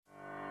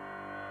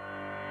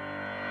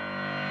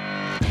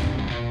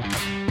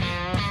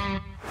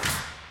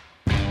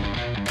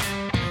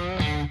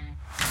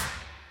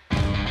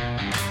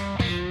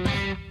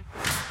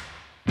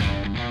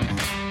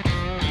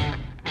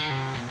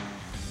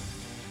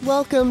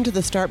Welcome to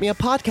the Start Me Up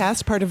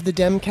podcast, part of the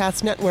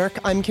Demcast Network.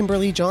 I'm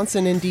Kimberly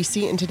Johnson in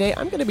DC, and today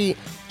I'm going to be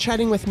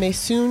chatting with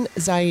Maysoon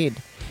Zayed.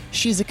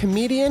 She's a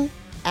comedian,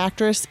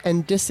 actress,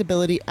 and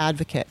disability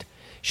advocate.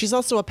 She's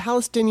also a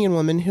Palestinian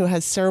woman who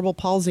has cerebral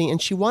palsy,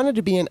 and she wanted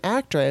to be an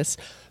actress,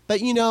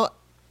 but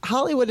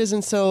Hollywood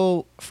isn't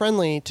so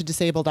friendly to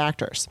disabled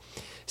actors.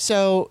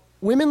 So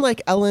women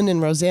like Ellen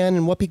and Roseanne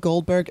and Whoopi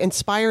Goldberg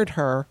inspired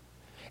her,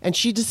 and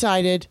she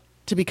decided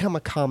to become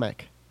a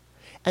comic.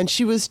 And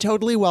she was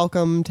totally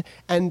welcomed,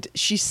 and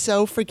she's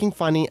so freaking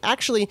funny.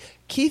 Actually,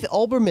 Keith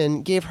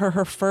Olbermann gave her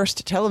her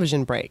first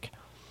television break.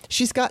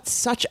 She's got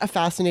such a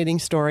fascinating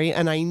story,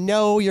 and I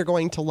know you're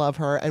going to love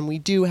her, and we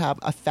do have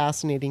a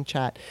fascinating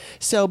chat.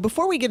 So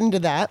before we get into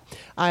that,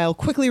 I'll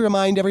quickly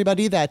remind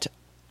everybody that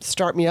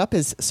Start Me Up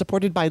is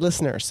supported by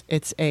listeners.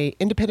 It's an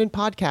independent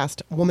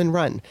podcast, woman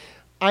run.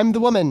 I'm the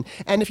woman,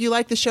 and if you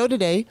like the show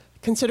today,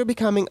 consider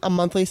becoming a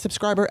monthly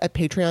subscriber at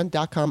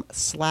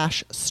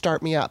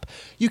patreon.com/startmeup.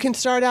 You can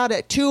start out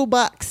at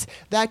 $2.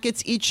 That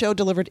gets each show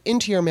delivered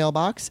into your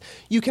mailbox.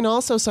 You can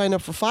also sign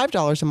up for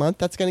 $5 a month.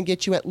 That's going to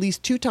get you at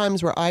least 2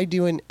 times where I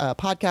do a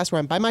podcast where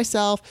I'm by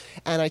myself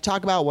and I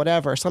talk about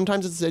whatever.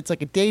 Sometimes it's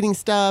like a dating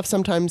stuff.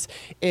 Sometimes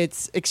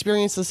it's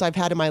experiences I've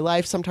had in my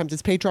life. Sometimes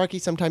it's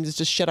patriarchy. Sometimes it's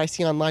just shit I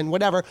see online,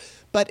 whatever.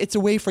 But it's a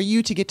way for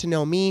you to get to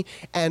know me.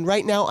 And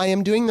right now I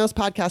am doing those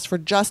podcasts for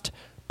just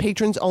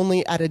patrons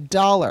only at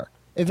 $1.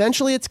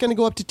 Eventually, it's going to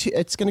go up to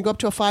a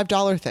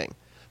 $5 thing.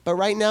 But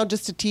right now,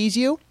 just to tease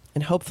you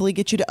and hopefully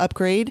get you to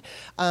upgrade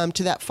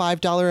to that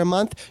 $5 a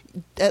month,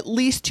 at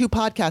least 2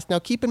 podcasts. Now,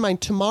 keep in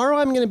mind, tomorrow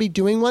I'm going to be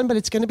doing one, but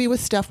it's going to be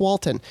with Steph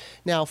Walton.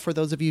 Now, for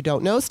those of you who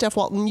don't know, Steph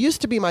Walton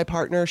used to be my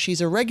partner.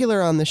 She's a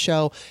regular on the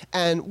show,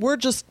 and we're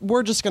just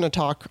going to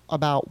talk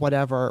about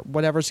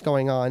whatever's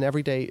going on.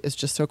 Every day is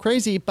just so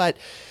crazy, but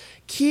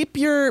keep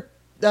your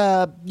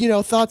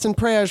thoughts and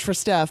prayers for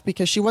Steph,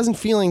 because she wasn't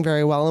feeling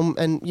very well.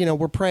 And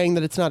we're praying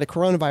that it's not a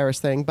coronavirus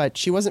thing, but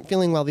she wasn't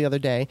feeling well the other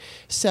day.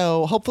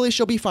 So hopefully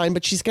she'll be fine,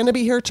 but she's going to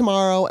be here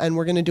tomorrow, and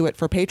we're going to do it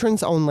for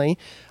patrons only.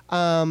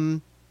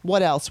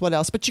 What else?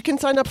 But you can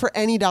sign up for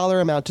any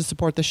dollar amount to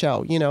support the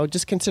show.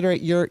 Just consider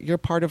it you're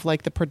part of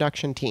like the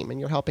production team, and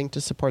you're helping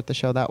to support the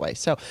show that way.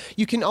 So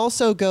you can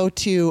also go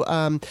to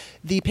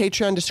the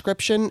Patreon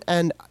description,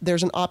 and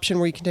there's an option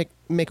where you can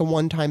make a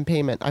one-time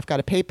payment. I've got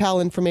a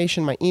PayPal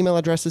information. My email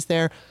address is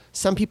there.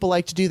 Some people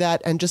like to do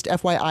that. And just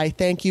FYI,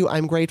 thank you.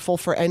 I'm grateful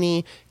for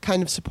any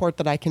kind of support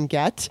that I can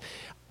get.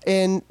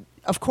 And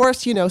of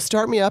course,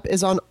 Start Me Up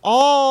is on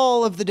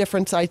all of the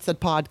different sites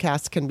that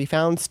podcasts can be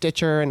found,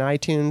 Stitcher and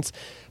iTunes.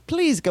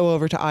 Please go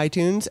over to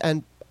iTunes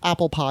and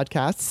Apple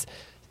Podcasts.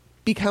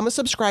 Become a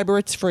subscriber.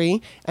 It's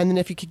free. And then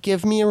if you could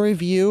give me a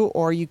review,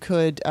 or you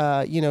could,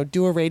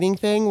 do a rating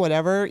thing,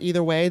 whatever,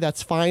 either way,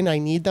 that's fine. I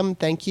need them.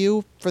 Thank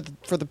you for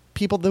the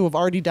people who have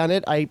already done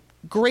it. I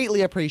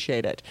greatly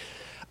appreciate it.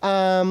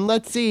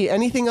 Let's see.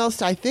 Anything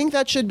else? I think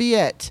that should be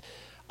it.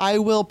 I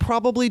will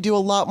probably do a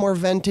lot more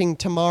venting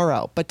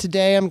tomorrow, but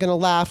today I'm going to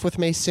laugh with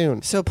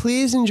Maysoon. So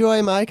please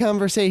enjoy my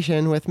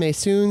conversation with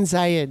Maysoon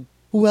Zayed.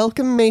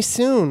 Welcome,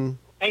 Maysoon.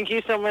 Thank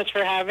you so much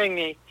for having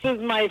me. This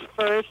is my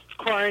first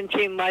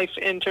quarantine life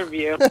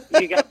interview.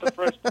 You got the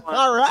first one.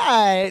 All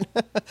right.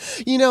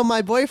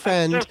 My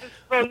boyfriend... I'm just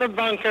from the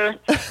bunker,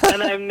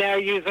 and I'm now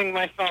using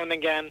my phone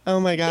again.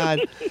 Oh, my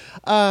God.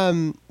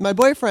 My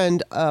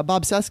boyfriend,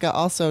 Bob Seska,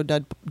 also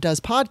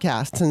does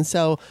podcasts, and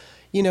so...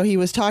 he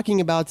was talking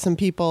about some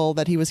people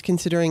that he was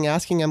considering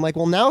asking. I'm like,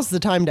 well, now's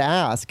the time to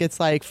ask. It's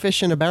like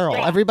fish in a barrel.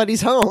 Yeah.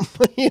 Everybody's home,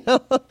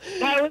 That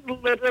was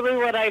literally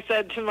what I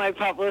said to my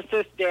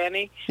publicist,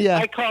 Danny. Yeah.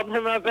 I called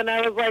him up and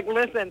I was like,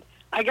 listen,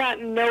 I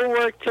got no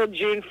work till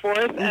June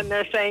 4th, and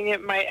they're saying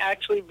it might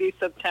actually be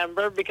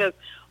September because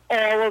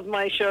all of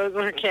my shows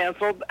were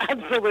canceled.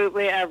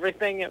 Absolutely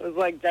everything. It was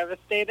like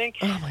devastating.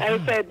 Oh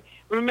I said,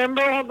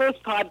 remember all those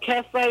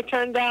podcasts I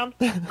turned down?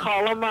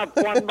 Call them up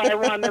one by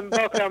one and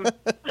book them.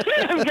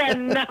 I've got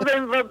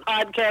nothing but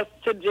podcasts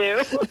to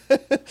do.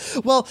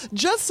 Well,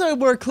 just so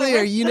we're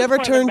clear, you never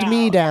turned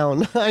me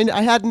down.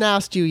 I hadn't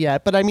asked you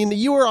yet, but I mean,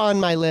 you were on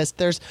my list.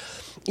 There's,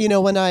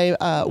 when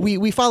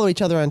we follow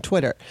each other on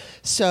Twitter.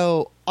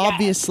 So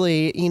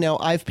obviously,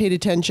 I've paid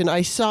attention.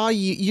 I saw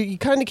you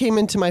kind of came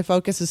into my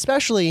focus,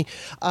 especially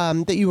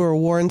that you were a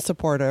Warren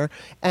supporter.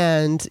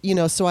 And,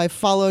 so I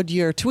followed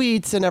your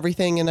tweets and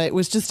everything. And it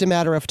was just a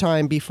matter of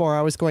time before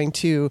I was going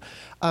to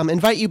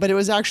invite you. But it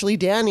was actually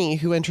Danny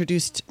who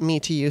introduced me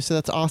to you. So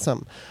that's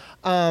awesome.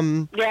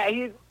 Yeah,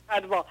 he's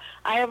incredible.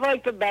 I have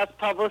like the best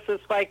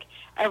publicist. Like,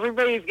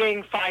 everybody's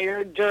getting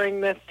fired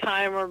during this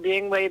time or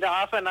being laid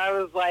off. And I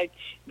was like,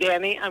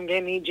 Danny, I'm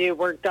going to need you to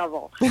work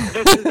double.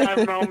 This is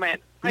our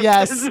moment.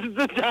 Yes. This is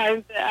the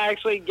time to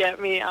actually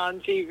get me on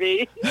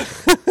TV.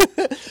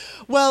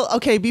 Well,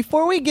 okay,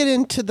 before we get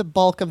into the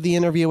bulk of the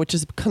interview, which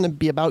is going to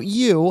be about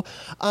you,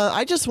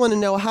 I just want to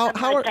know how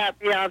my cat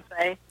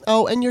Beyonce.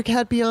 Oh, and your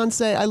cat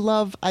Beyonce. I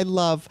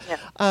love.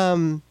 Yeah.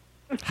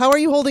 How are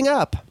you holding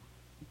up?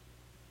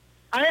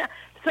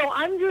 So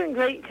I'm doing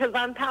great because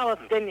I'm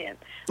Palestinian.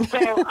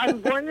 So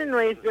I'm born and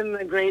raised in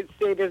the great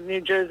state of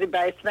New Jersey, but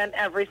I spent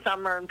every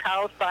summer in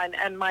Palestine,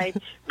 and my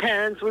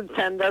parents would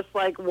send us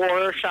like war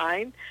or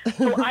shine.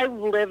 So I've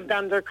lived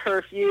under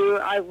curfew.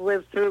 I've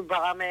lived through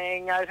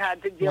bombing. I've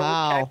had to deal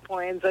with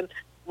checkpoints and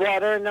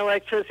water and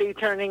electricity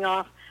turning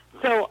off.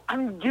 So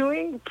I'm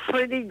doing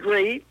pretty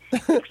great,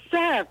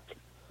 except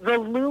the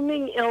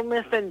looming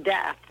illness and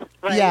death,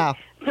 right? Yeah.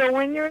 So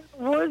when you're in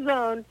a war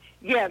zone,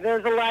 yeah,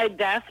 there's a lot of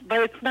death,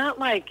 but it's not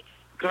like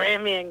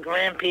Grammy and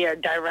Grampy are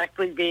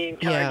directly being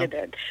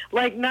targeted.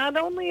 Yeah. Like, not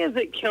only is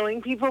it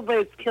killing people, but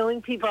it's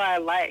killing people I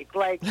like.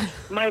 Like,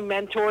 my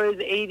mentor is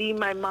 80,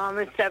 my mom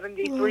is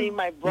 73,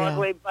 my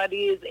Broadway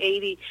buddy is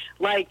 80.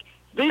 Like,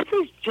 this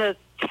is just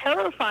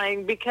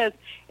terrifying because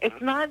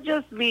it's not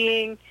just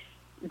being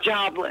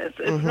jobless.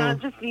 It's not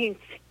just being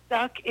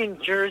stuck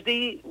in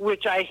Jersey,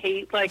 which I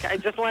hate. Like, I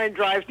just want to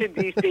drive to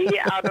D.C.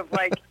 out of,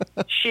 like,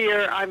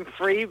 sheer I'm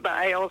free, but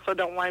I also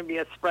don't want to be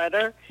a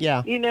spreader.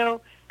 Yeah. You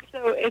know?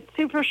 So it's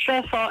super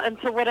stressful. And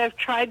so what I've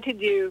tried to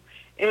do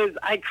is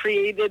I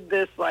created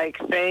this, like,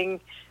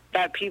 thing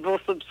that people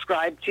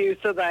subscribe to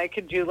so that I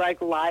could do,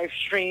 like, live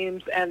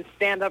streams and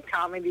stand-up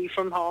comedy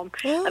from home.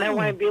 Oh. And I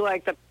want to be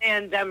like the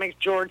pandemic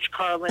George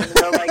Carlin,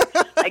 where, like,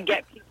 I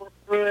get people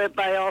through it,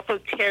 but I also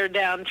tear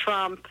down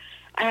Trump.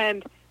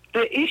 And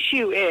the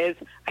issue is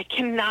I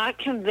cannot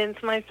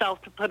convince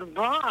myself to put a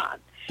bra on.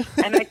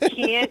 And I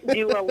can't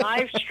do a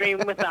live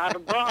stream without a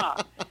bra.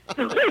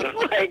 So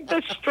it's like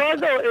the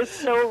struggle is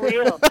so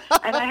real.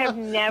 And I have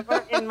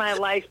never in my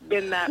life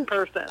been that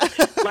person.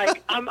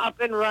 Like, I'm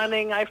up and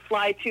running. I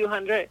fly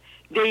 200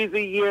 days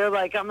a year.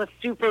 Like, I'm a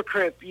super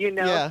crip, you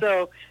know. Yeah.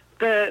 So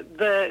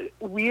the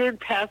weird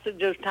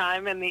passage of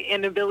time and the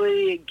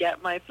inability to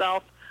get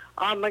myself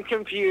on the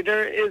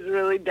computer is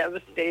really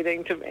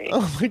devastating to me.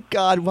 Oh, my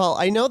God. Well,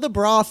 I know the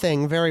bra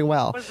thing very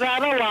well. Was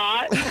that a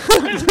lot?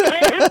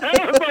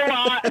 That was a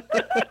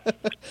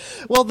lot.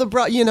 Well, the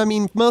bra, you know, I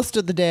mean, most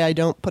of the day I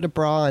don't put a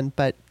bra on,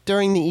 but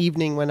during the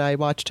evening when I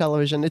watch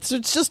television, it's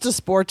just a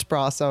sports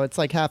bra, so it's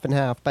like half and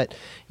half. But,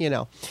 you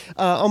know,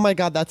 oh, my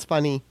God, that's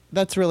funny.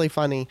 That's really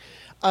funny.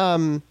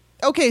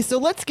 Okay, so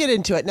let's get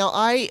into it. Now,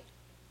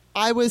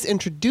 I was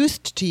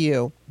introduced to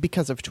you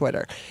because of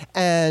Twitter,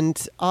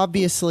 and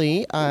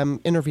obviously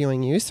I'm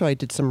interviewing you, so I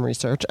did some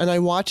research, and I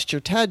watched your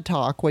TED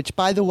Talk, which,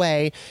 by the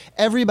way,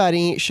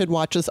 everybody should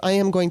watch this. I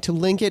am going to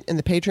link it in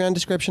the Patreon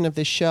description of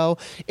this show.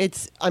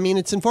 It's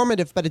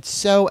informative, but it's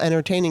so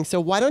entertaining.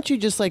 So why don't you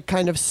just like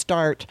kind of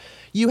start?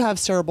 You have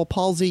cerebral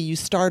palsy. You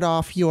start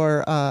off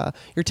your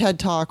TED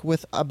Talk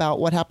with about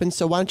what happened.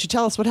 So why don't you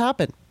tell us what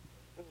happened?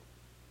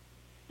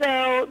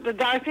 So the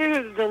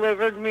doctor who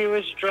delivered me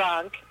was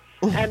drunk.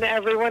 And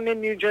everyone in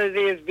New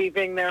Jersey is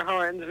beeping their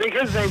horns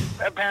because they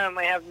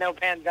apparently have no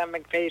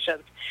pandemic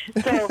patients.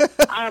 So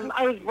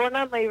I was born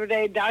on Labor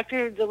Day.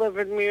 Doctor who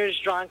delivered me was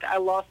drunk. I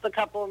lost a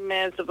couple of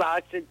minutes of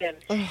oxygen,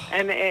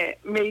 and it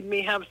made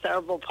me have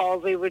cerebral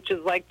palsy, which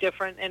is like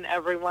different in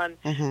everyone.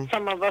 Mm-hmm.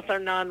 Some of us are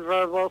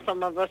nonverbal.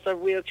 Some of us are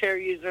wheelchair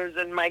users.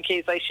 In my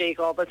case, I shake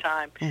all the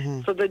time.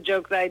 Mm-hmm. So the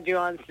joke that I do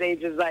on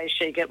stage is I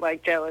shake it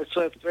like Taylor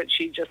Swift, but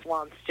she just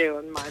wants to,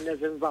 and mine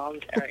is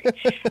involuntary.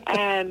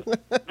 And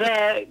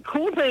the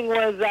cool thing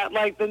was that,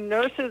 like, the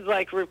nurses,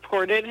 like,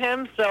 reported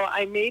him, so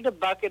I made a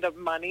bucket of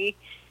money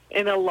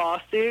in a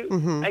lawsuit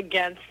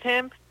against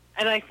him,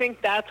 and I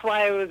think that's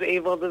why I was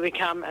able to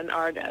become an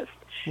artist.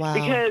 Wow.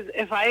 Because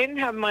if I didn't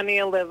have money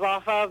to live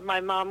off of, my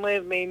mom would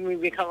have made me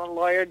become a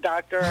lawyer,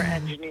 doctor, or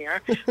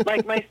engineer.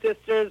 Like my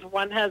sisters,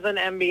 one has an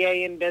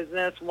MBA in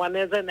business, one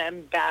is an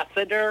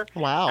ambassador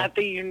at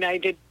the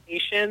United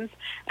Nations,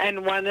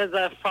 and one is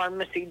a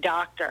pharmacy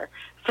doctor.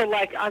 So,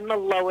 like, I'm the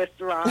lowest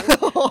rung.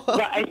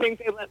 But I think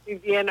they let me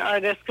be an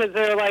artist because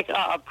they're like,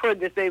 oh, poor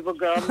disabled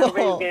girl.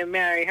 Nobody's going to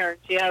marry her.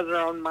 She has her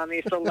own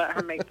money, so let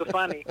her make the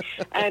funny.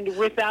 And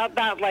without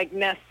that, like,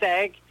 nest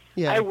egg,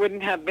 I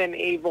wouldn't have been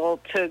able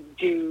to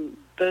do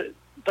the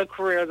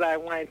career that I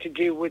wanted to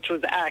do, which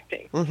was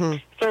acting. Mm-hmm.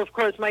 So, of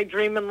course, my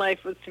dream in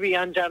life was to be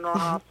on General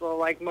Hospital,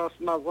 like most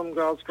Muslim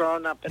girls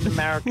growing up in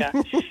America.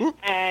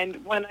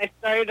 And when I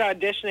started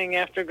auditioning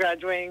after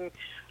graduating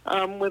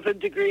with a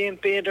degree in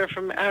theater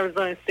from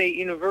Arizona State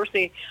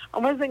University, I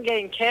wasn't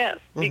getting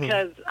cast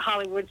because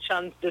Hollywood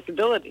shuns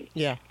disability.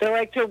 Yeah. They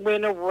like to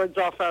win awards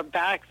off our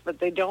backs, but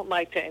they don't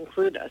like to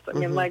include us. I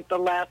mean, like the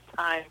last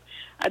time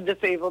a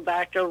disabled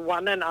actor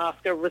won an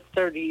Oscar was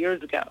 30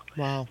 years ago.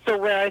 Wow. So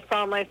where I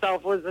saw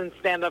myself was in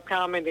stand-up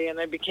comedy, and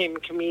I became a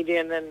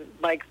comedian, and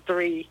like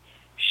 3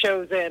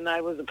 shows in,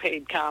 I was a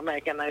paid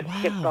comic, and I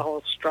skipped the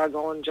whole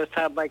struggle and just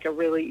had like a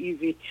really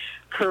easy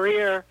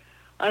career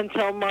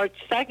until March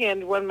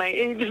 2nd, when my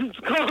agents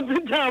called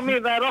to tell me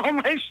that all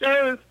my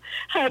shows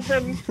had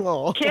been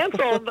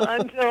canceled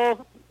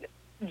until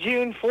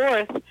June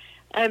 4th.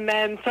 And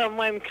then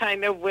someone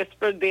kind of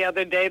whispered the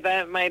other day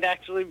that it might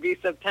actually be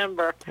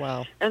September.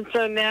 Wow. And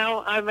so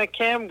now I'm a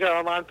cam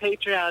girl on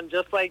Patreon,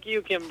 just like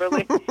you,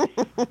 Kimberly.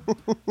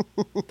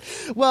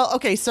 Well,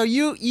 okay, so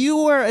you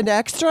were an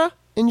extra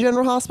in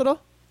General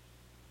Hospital?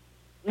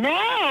 No,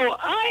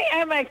 I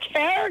am a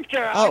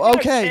character. Oh, I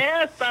okay.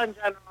 got cast on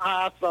General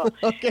Hospital.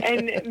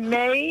 Okay. In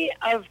May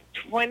of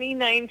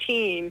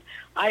 2019,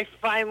 I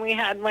finally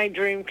had my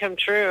dream come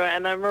true,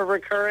 and I'm a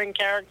recurring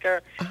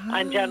character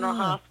on General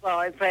Hospital.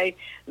 I play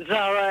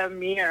Zara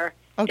Amir,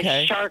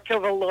 Okay. a shark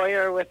of a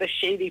lawyer with a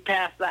shady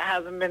past that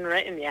hasn't been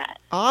written yet.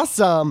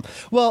 Awesome.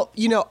 Well,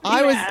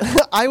 I Yeah.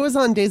 was I was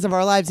on Days of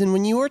Our Lives, and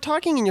when you were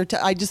talking in your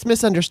I just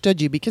misunderstood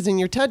you because in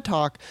your TED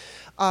talk,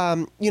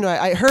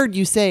 I heard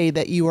you say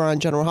that you were on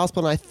General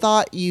Hospital, and I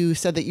thought you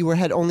said that you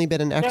had only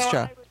been an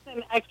extra.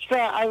 No,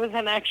 I was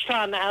an extra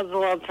on As the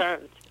World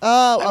Turns.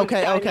 Oh, I was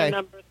okay, diner okay.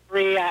 number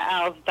 3 at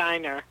Al's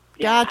Diner.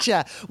 Yeah.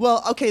 Gotcha.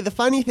 Well, okay, the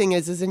funny thing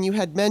is and you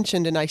had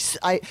mentioned, and I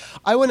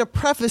want to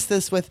preface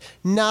this with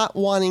not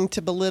wanting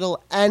to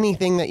belittle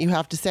anything that you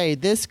have to say.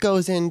 This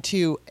goes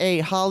into A,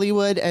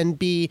 Hollywood, and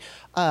B,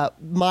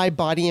 my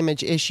body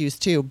image issues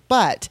too.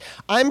 But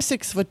I'm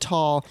 6 foot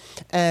tall,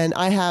 and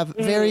I have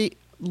very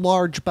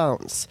large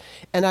bones,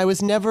 and I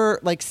was never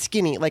like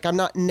skinny. Like I'm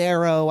not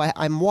narrow,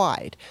 I'm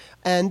wide.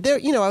 And there,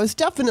 I was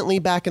definitely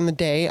back in the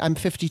day. I'm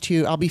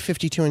 52. I'll be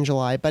 52 in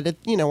July. But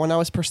when I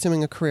was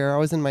pursuing a career, I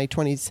was in my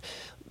 20s,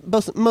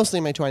 mostly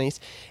in my 20s.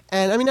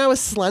 And I mean, I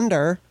was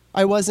slender.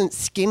 I wasn't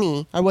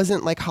skinny. I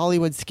wasn't like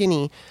Hollywood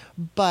skinny.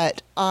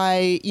 But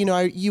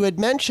you had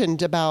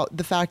mentioned about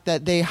the fact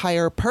that they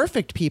hire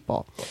perfect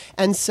people.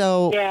 And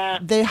so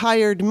they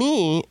hired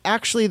me.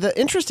 Actually, the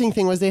interesting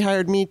thing was they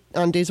hired me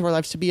on Days of Our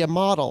Lives to be a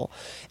model.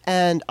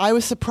 And I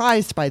was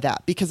surprised by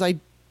that because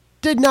I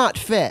did not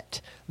fit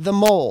the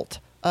mold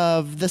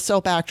of the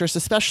soap actress,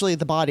 especially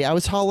the body. I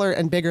was taller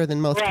and bigger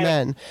than most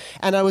men,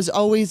 and I was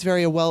always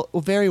very well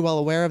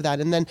aware of that.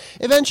 And then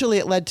eventually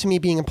it led to me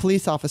being a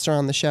police officer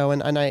on the show,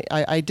 and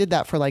I did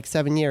that for like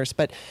 7 years.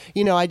 But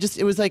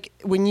it was like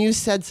when you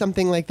said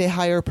something like they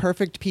hire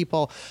perfect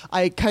people,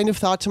 I kind of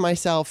thought to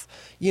myself,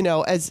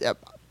 as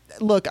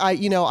look, I'm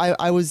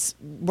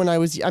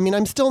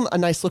still a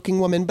nice looking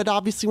woman, but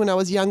obviously when I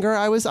was younger,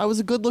 I was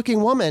a good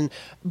looking woman,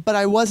 but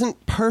I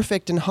wasn't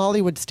perfect in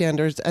Hollywood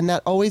standards, and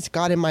that always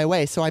got in my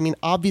way. So, I mean,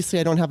 obviously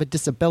I don't have a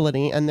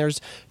disability, and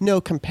there's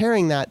no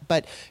comparing that,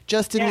 but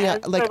just in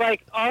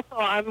also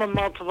I'm a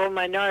multiple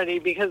minority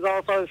because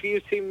also if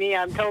you see me,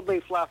 I'm totally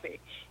fluffy.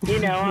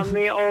 I'm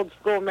the old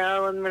school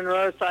Marilyn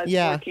Monroe size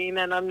 14,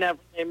 and I'm never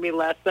going to be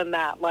less than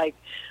that. Like,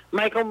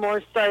 Michael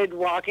Moore started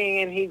walking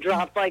and he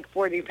dropped like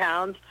 40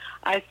 pounds.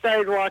 I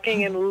started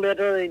walking and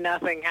literally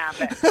nothing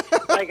happened.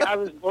 Like I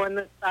was born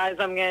this size,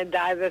 I'm going to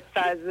die this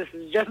size. This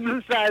is just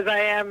the size I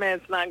am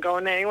and it's not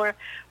going anywhere.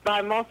 But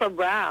I'm also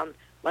brown.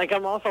 Like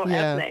I'm also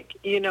ethnic.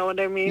 You know what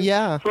I mean?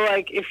 Yeah. So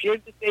like if you're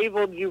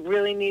disabled, you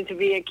really need to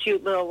be a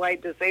cute little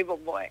white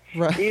disabled boy.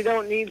 Right. You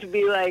don't need to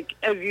be like,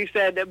 as you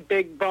said, a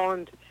big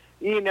boned,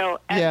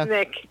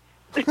 ethnic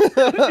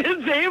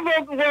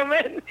disabled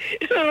woman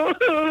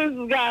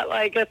who's got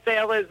like a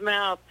sailor's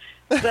mouth.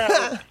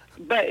 So,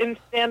 but in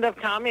stand-up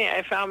comedy,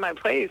 I found my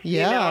place.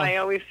 Yeah. I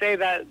always say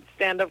that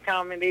stand-up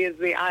comedy is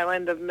the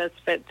island of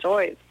misfit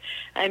toys,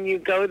 and you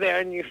go there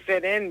and you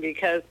fit in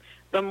because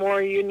the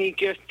more unique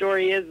your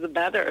story is, the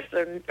better.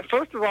 So,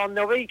 first of all,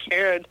 nobody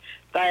cared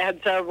that I had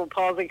cerebral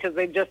palsy because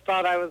they just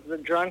thought I was the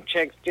drunk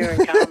chicks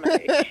doing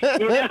comedy.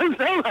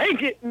 So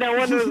like no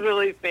one was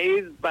really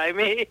fazed by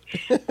me,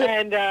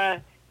 and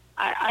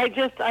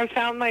I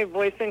found my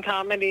voice in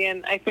comedy,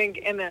 and I think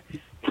in a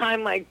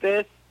time like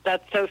this,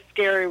 that's so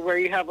scary where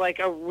you have like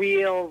a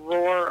real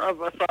roar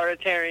of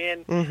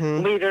authoritarian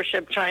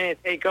leadership trying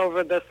to take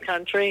over this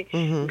country.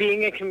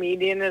 Being a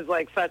comedian is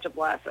like such a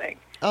blessing.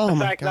 Oh, the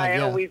my fact God, that I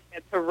yeah. always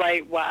get to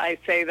write what I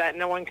say, that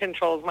no one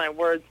controls my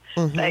words,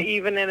 that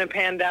even in a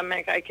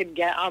pandemic I could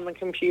get on the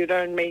computer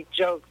and make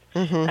jokes.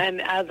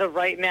 And as of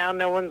right now,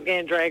 no one's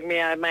going to drag me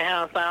out of my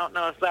house. I don't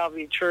know if that'll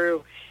be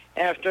true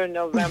after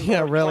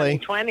November of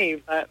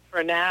 2020, but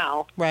for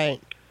now.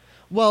 Right.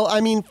 Well, I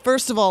mean,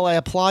 first of all, I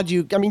applaud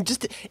you. I mean,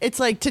 it's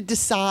like to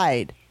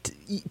decide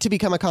to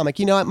become a comic.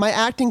 My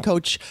acting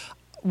coach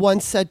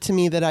once said to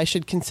me that I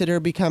should consider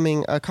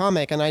becoming a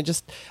comic, and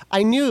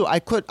I knew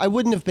I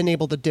wouldn't have been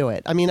able to do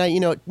it. I mean,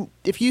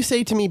 if you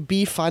say to me,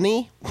 be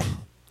funny,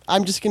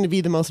 I'm just going to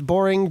be the most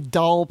boring,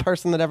 dull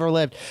person that ever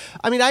lived.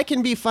 I mean, I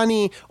can be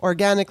funny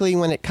organically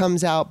when it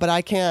comes out, but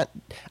I can't,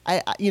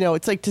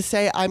 it's like to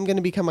say I'm going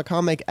to become a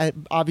comic.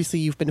 Obviously,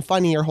 you've been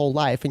funny your whole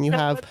life, and you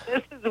have.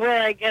 This is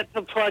where I get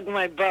to plug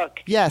my book.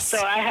 Yes. So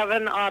I have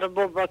an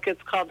Audible book.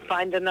 It's called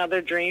Find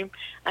Another Dream,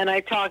 and I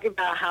talk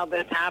about how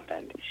this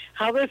happened.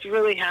 How this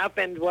really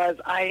happened was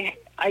I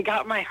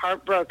got my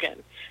heart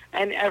broken,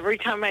 and every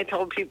time I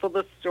told people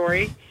the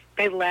story,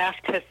 they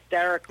laughed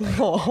hysterically.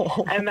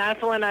 And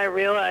that's when I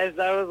realized,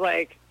 I was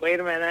like, wait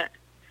a minute.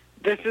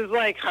 This is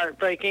like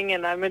heartbreaking,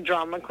 and I'm a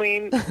drama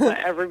queen, but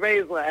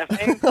everybody's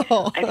laughing.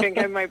 I think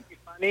I might be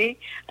funny.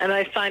 And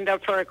I signed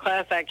up for a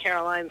class at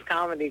Caroline's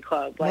Comedy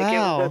Club. Like, It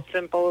was as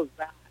simple as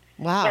that.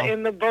 Wow. But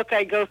in the book,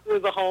 I go through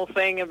the whole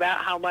thing about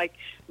how, like,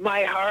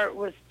 my heart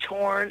was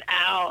torn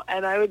out,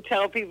 and I would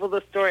tell people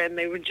the story, and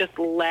they would just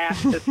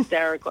laugh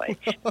hysterically.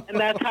 And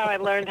that's how I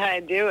learned how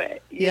to do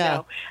it, you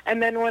know.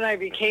 And then when I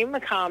became a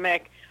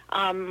comic,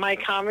 my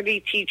comedy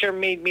teacher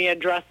made me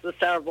address the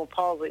cerebral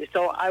palsy.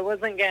 So I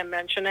wasn't going to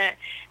mention it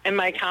in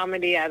my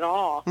comedy at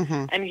all.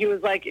 Mm-hmm. And he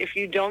was like, if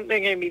you don't, they're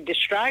going to be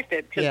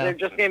distracted because they're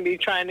just going to be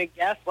trying to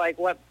guess, like,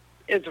 what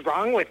is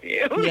wrong with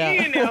you,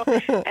 you know?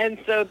 And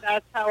so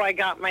that's how I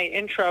got my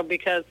intro,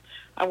 because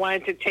I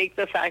wanted to take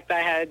the fact that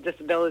I had a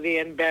disability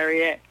and bury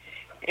it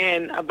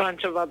in a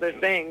bunch of other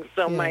things.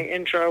 So my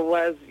intro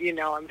was, you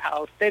know, I'm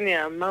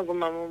Palestinian, I'm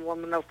Muslim, I'm a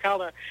woman of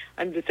color,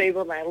 I'm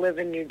disabled, and I live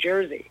in New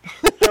Jersey.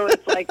 So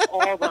it's like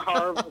all the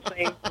horrible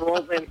things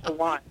rolled into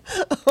one.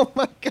 Oh,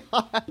 my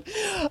God.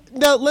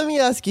 Now, let me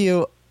ask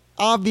you,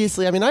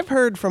 obviously, I mean, I've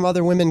heard from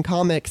other women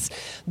comics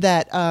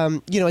that,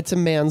 you know, it's a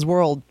man's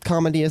world.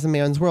 Comedy is a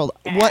man's world.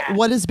 Yeah.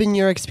 What has been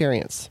your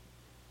experience?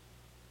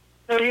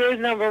 So here's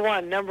number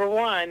one. Number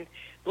one,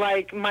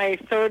 like my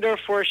third or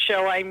fourth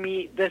show, I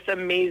meet this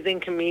amazing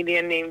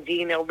comedian named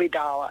Dean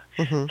Obeidallah.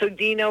 Mm-hmm. So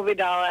Dean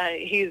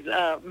Obeidallah, he's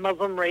a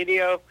Muslim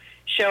radio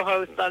show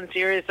host on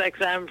Sirius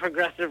XM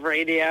Progressive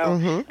Radio,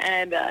 Mm-hmm.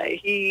 and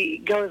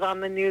he goes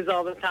on the news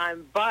all the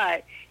time.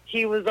 But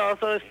he was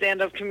also a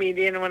stand-up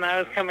comedian when I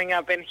was coming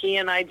up, and he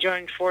and I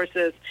joined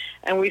forces,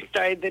 and we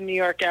started the New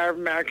York Arab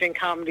American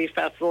Comedy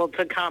Festival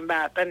to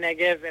combat the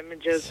negative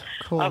images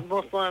Cool. of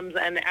Muslims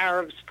and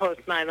Arabs post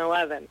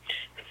 9/11.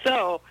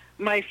 So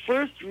my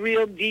first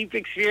real deep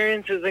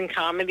experiences in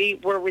comedy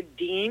were with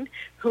Dean,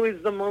 who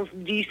is the most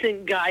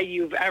decent guy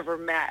you've ever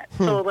met.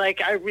 So,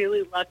 like, I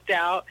really lucked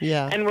out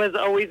and was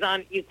always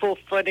on equal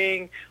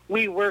footing.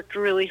 We worked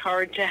really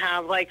hard to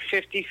have, like,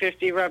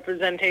 50-50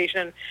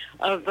 representation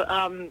of,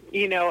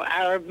 you know,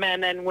 Arab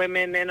men and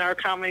women in our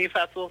comedy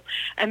festivals.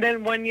 And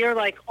then one year,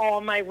 like,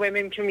 all my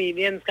women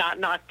comedians got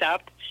knocked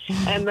up,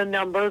 and the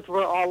numbers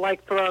were all,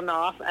 like, thrown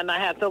off, and I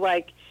had to,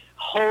 like,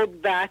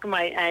 hold back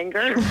my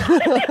anger.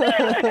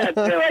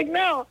 They're like,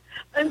 no,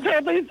 I'm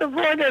totally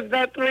supportive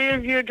that 3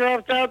 of you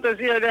dropped out this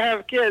year to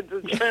have kids.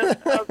 It's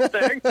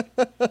fantastic.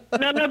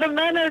 None of the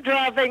men are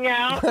dropping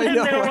out, and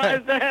their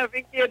wives are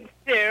having kids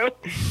too.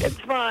 It's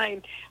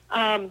fine.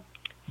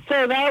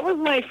 So that was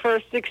my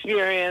first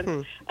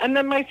experience. And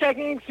then my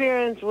second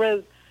experience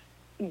was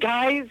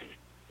guys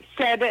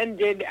said and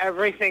did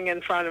everything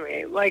in front of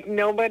me. Like,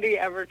 nobody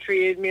ever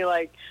treated me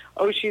like,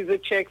 oh, she's a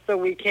chick, so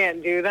we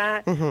can't do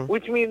that,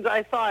 which means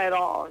I saw it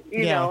all.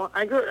 You know,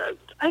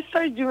 I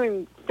started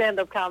doing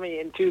stand-up comedy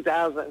in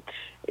 2000.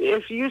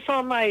 If you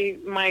saw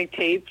my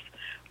tapes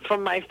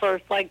from my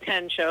first, like,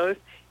 10 shows,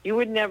 you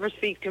would never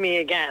speak to me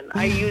again.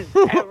 I used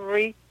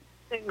every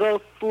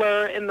single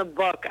slur in the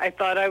book. I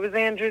thought I was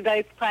Andrew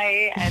Dice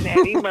Clay and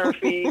Eddie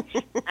Murphy,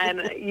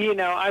 and, you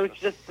know, I was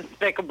just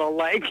despicable.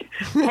 Like,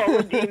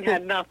 Paula Dean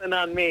had nothing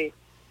on me.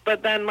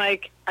 But then,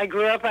 like, I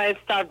grew up, I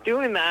stopped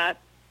doing that,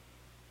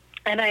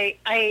 and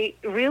I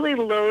really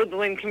loathe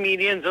when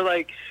comedians are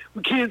like,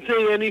 we can't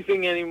say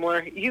anything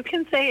anymore. You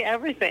can say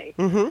everything.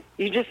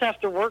 You just have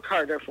to work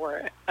harder for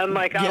it. I'm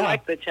like, I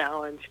like the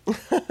challenge.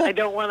 I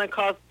don't want to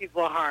cause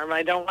people harm.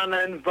 I don't want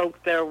to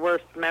invoke their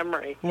worst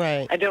memory.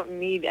 Right. I don't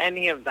need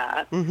any of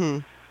that.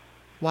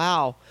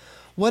 Wow.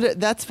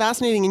 That's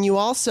fascinating. And you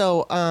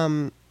also,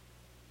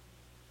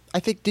 I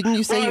think, didn't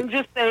you say... Well, I'm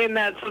just saying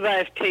that so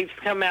that if tapes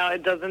come out,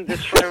 it doesn't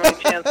destroy my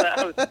chance at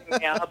hosting the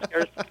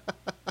Oscars.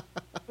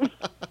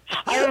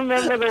 I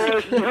remember the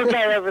worst joke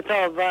I ever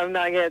told, but I'm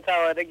not going to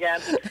tell it again.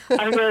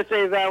 I'm going to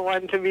save that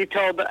one to be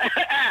told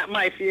at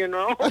my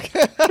funeral.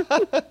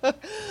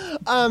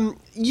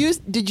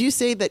 Did you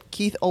say that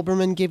Keith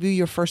Olbermann gave you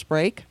your first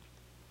break?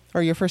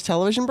 Or your first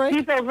television break?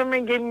 Keith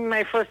Olbermann gave me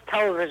my first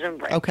television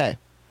break. Okay.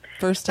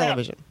 First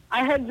television.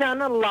 I had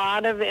done a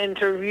lot of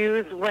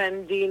interviews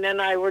when Dean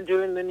and I were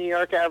doing the New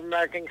York Arab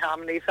American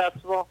Comedy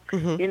Festival.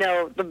 You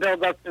know, the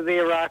build-up to the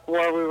Iraq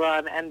War, we were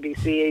on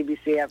NBC,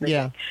 ABC, everything.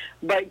 Yeah.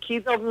 But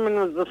Keith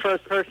Olbermann was the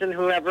first person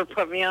who ever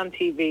put me on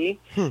TV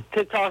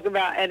to talk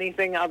about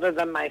anything other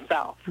than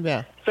myself.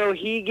 Yeah. So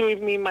he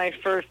gave me my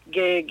first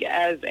gig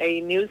as a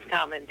news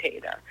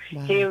commentator.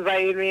 Wow. He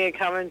invited me to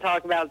come and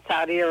talk about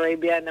Saudi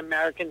Arabia and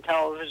American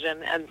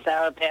television and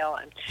Sarah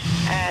Palin.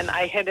 And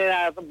I hit it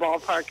out of the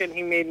ballpark, and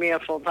he made me a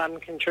full-time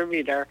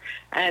contributor.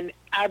 And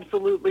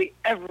absolutely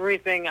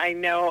everything I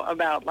know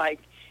about, like,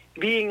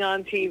 being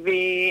on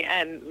TV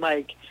and,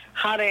 like,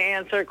 how to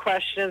answer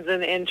questions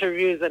in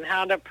interviews and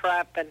how to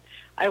prep. And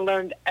I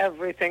learned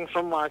everything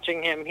from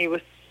watching him. He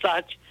was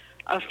such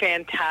a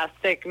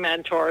fantastic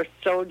mentor,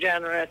 so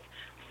generous,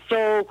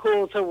 so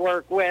cool to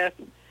work with.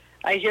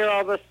 I hear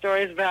all the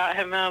stories about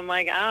him, and I'm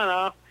like, I don't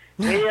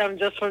know. Maybe I'm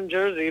just from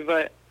Jersey,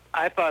 but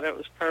I thought it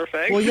was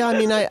perfect. Well, yeah,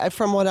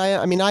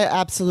 I mean, I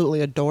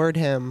absolutely adored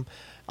him.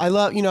 I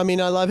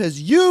love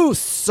his "you,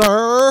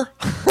 sir."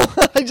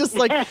 I just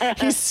like,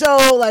 he's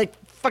so like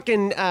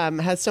fucking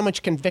has so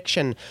much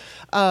conviction.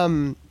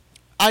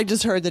 I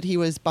just heard that he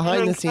was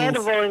behind the scenes.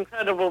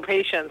 Incredible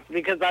patience,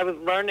 because I was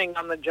learning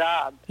on the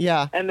job.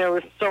 Yeah. And there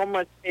was so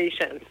much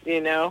patience, you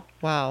know?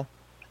 Wow.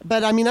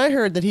 But I mean, I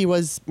heard that he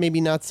was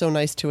maybe not so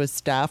nice to his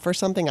staff or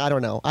something. I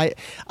don't know.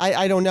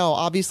 I don't know.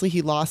 Obviously,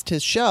 he lost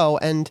his show,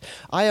 and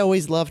I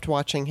always loved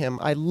watching him.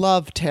 I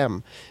loved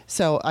him.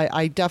 So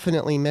I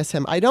definitely miss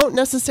him. I don't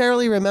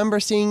necessarily remember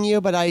seeing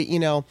you, but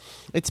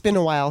it's been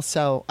a while.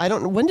 So I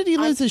don't. When did he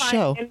lose his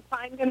show? In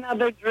Find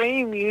Another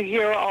Dream, you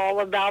hear all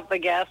about the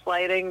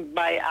gaslighting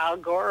by Al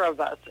Gore of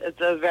us. It's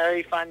a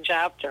very fun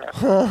chapter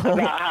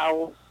about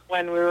how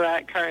when we were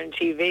at Current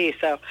TV.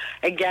 So,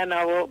 again,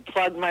 I will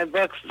plug my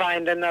book,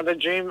 Find Another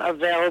Dream,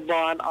 available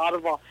on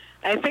Audible.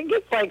 I think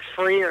it's like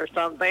free or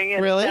something.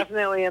 It's Really?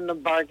 definitely in the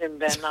bargain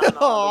bin on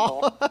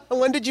Audible.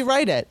 When did you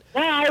write it?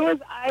 Yeah,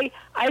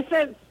 I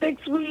spent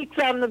 6 weeks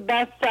on the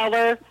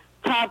bestseller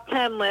top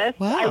 10 list.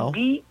 Wow. I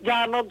beat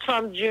Donald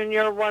Trump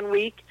Jr. 1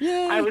 week.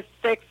 Yay. I was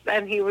 6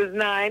 and he was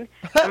 9.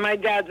 And my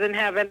dad's in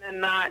heaven and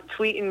not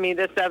tweeting me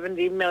to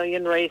 70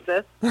 million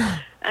racists.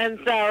 And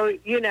so,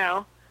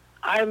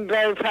 I'm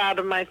very proud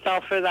of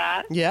myself for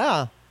that.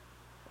 Yeah.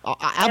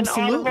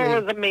 Absolutely. And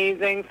Audible was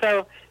amazing.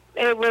 So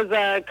it was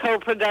a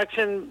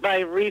co-production by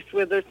Reese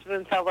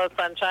Witherspoon's Hello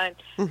Sunshine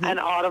and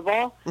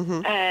Audible.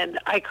 And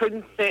I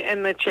couldn't sit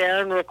in the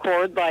chair and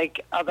record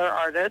like other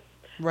artists.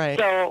 Right.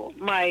 So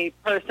my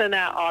person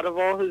at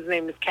Audible, whose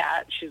name is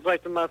Kat, she's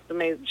like the most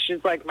amazing,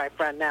 she's like my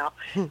friend now.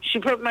 She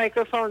put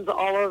microphones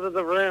all over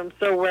the room,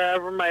 so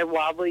wherever my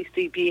wobbly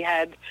CP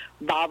head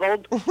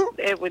bobbled,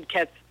 it would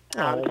catch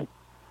sound.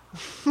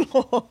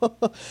 Well,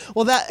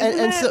 Isn't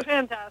that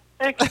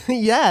fantastic?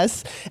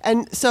 Yes.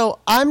 And so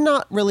I'm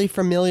not really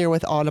familiar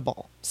with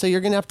Audible. So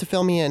you're going to have to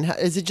fill me in.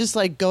 Is it just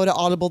like go to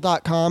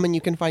audible.com and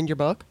you can find your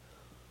book?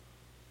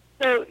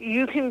 So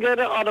you can go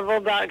to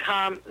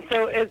audible.com.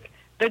 So it's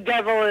the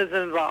devil is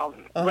involved.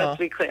 Let's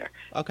be clear.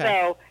 Okay.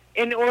 So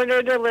in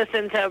order to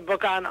listen to a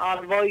book on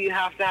Audible, you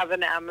have to have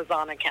an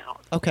Amazon account.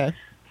 Okay.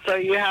 So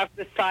you have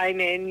to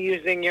sign in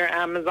using your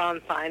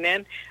Amazon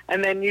sign-in,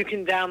 and then you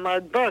can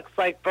download books,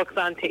 like books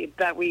on tape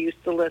that we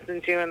used to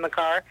listen to in the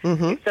car,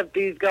 except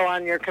these go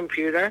on your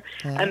computer.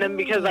 And then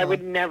because I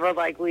would never,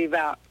 leave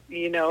out,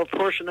 a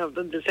portion of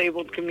the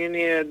disabled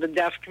community or the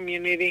deaf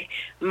community,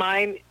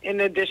 mine, in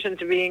addition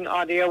to being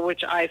audio,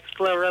 which I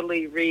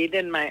slurrily read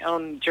in my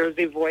own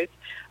Jersey voice,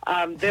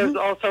 there's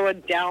also a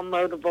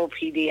downloadable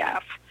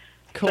PDF.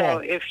 Cool. So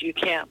if you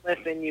can't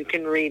listen, you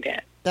can read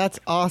it. That's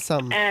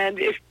awesome. And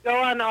if you go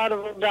on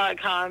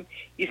audible.com,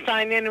 you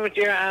sign in with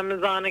your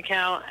Amazon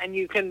account, and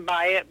you can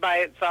buy it by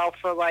itself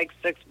for like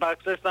 $6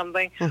 or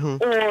something.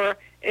 Or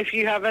if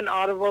you have an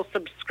Audible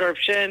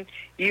subscription,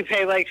 you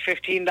pay like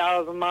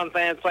 $15 a month,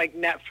 and it's like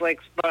Netflix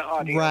but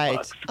audio Right.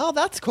 books. Oh,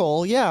 that's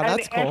cool. Yeah,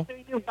 that's and cool. after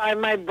you buy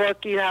my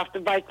book, you have to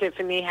buy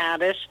Tiffany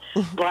Haddish,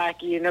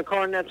 Black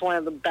Unicorn. That's one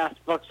of the best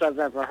books I've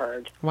ever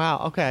heard.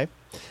 Wow. Okay.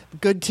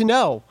 Good to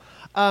know.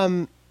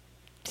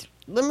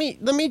 Let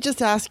me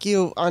just ask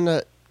you on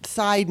a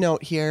side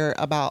note here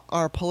about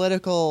our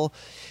political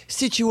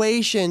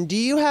situation. Do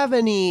you have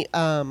any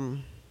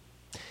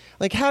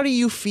how do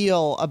you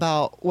feel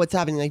about what's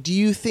happening? Do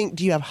you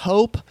have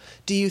hope?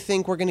 Do you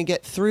think we're going to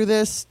get through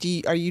this?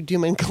 Are you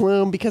doom and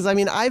gloom? Because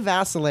I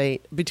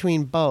vacillate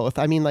between both.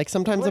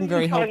 Sometimes I'm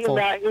very hopeful.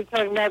 You're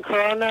talking about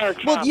Corona or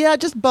Trump? Well, yeah,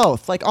 just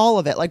both. All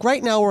of it.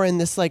 Right now we're in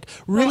this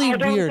really I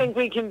don't weird. think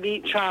we can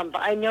beat Trump.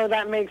 I know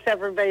that makes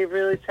everybody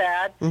really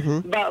sad,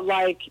 but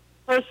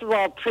first of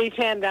all,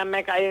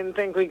 pre-pandemic, I didn't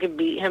think we could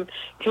beat him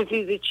because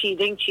he's a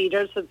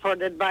cheater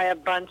supported by a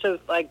bunch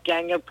of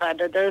gang of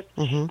predators,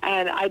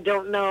 and I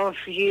don't know if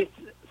he's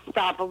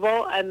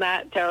stoppable, and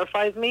that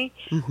terrifies me.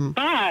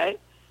 But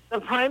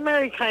the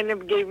primary kind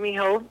of gave me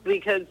hope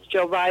because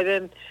Joe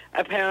Biden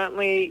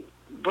apparently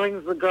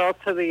brings the girls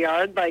to the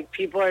yard.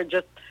 People are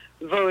just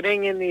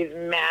voting in these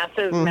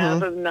massive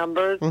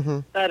numbers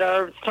that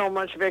are so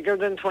much bigger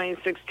than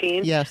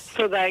 2016. Yes.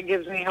 So that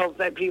gives me hope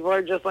that people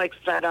are just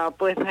fed up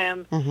with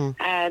him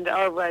and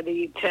are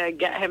ready to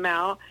get him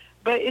out.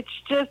 But it's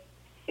just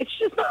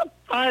not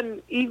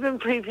fun, even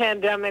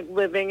pre-pandemic,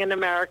 living in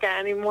America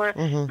anymore,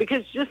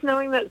 because just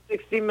knowing that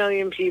 60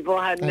 million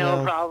people had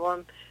no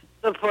problem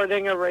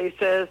supporting a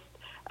racist,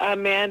 a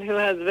man who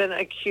has been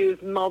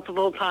accused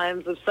multiple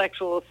times of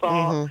sexual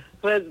assault,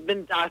 who has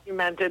been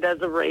documented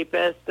as a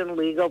rapist in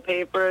legal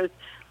papers.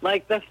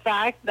 The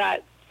fact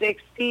that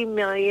 60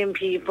 million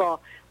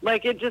people,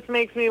 it just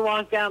makes me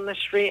walk down the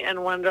street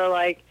and wonder,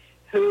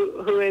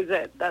 who is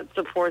it that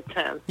supports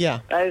him? Yeah.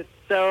 That is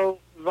so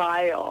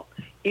vile,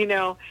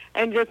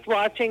 and just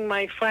watching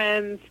my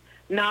friends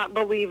not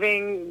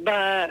believing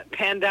the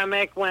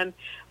pandemic when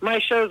my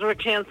shows were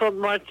canceled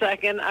March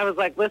 2nd. I was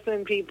like,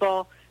 listen,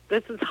 people,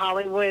 this is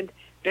Hollywood.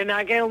 They're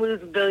not going to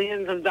lose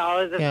billions of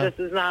dollars if this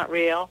is not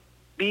real.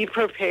 Be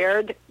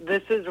prepared.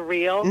 This is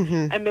real.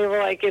 And they were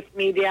like, it's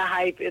media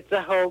hype. It's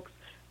a hoax.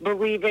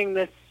 Believing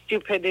this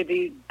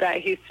stupidity that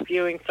he's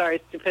spewing.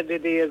 Sorry,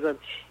 stupidity is an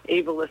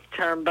ableist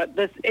term, but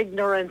this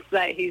ignorance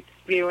that he's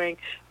spewing,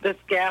 this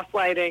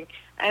gaslighting,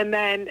 and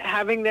then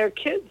having their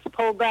kids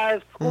pulled out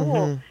of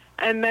school.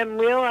 And then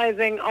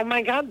realizing, oh,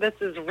 my God, this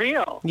is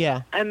real.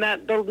 Yeah. And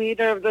that the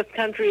leader of this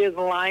country is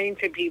lying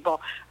to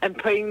people and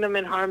putting them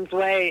in harm's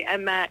way.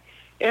 And that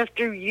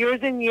after years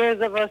and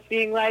years of us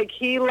being like,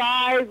 he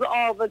lies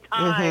all the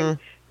time,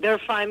 they're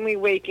finally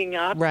waking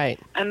up. Right.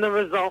 And the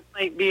result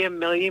might be 1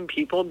 million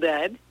people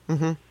dead.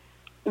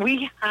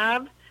 We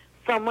have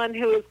someone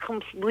who is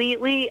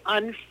completely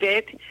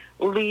unfit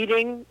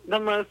leading the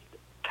most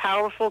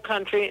powerful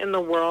country in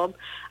the world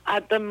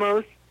at the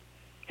most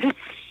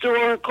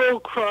historical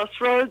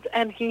crossroads,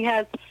 and he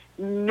has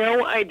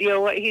no idea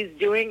what he's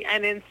doing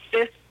and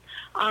insists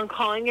on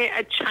calling it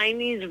a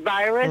Chinese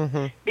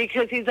virus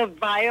because he's a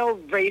vile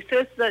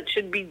racist that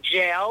should be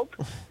jailed.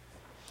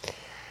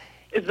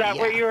 Is that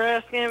what you were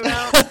asking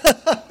about?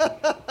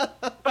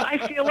 But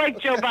I feel like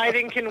Joe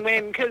Biden can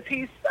win because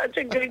he's such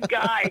a good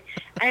guy,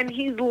 and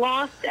he's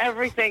lost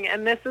everything.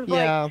 And this is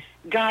like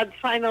God's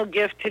final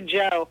gift to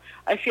Joe.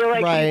 I feel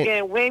like he's going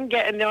to win,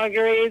 get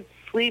inaugurated,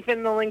 sleep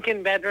in the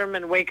Lincoln bedroom,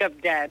 and wake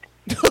up dead.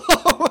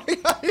 Oh my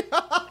God.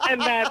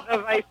 And that the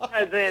vice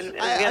president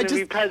is going to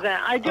be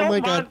president. I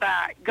don't want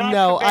that. God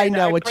no, forbid. I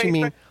know what you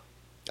mean.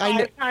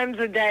 5 times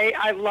a day.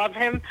 I love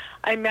him.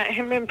 I met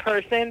him in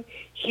person.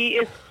 He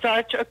is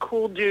such a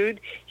cool dude.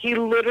 He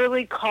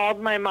literally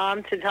called my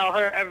mom to tell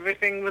her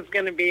everything was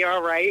going to be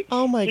all right.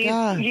 Oh, my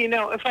God. You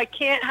know, if I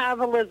can't have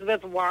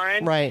Elizabeth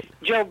Warren,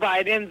 Joe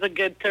Biden's a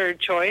good third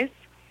choice.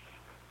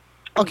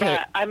 Okay.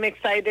 But I'm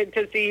excited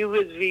to see who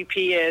his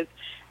VP is.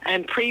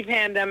 And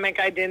pre-pandemic,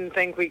 I didn't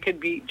think we could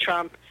beat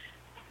Trump.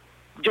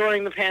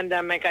 During the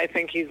pandemic, I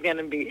think he's going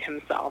to beat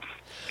himself.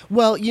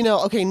 Well, you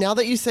know, okay, now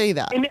that you say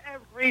that. In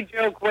every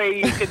joke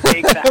way you could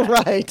take that.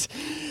 Right.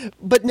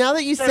 But now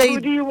that you say... who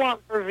do you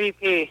want for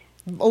VP?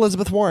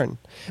 Elizabeth Warren.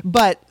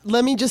 But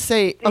let me just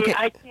say... Okay.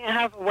 I can't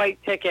have a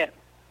white ticket.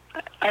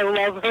 I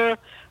love her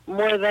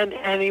more than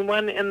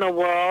anyone in the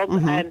world.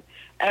 And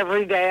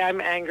every day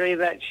I'm angry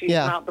that she's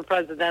not the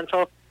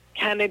presidential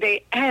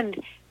candidate.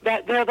 And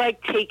that they're,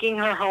 like, taking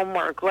her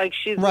homework. Like,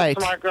 she's the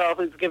smart girl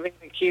who's giving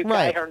the cute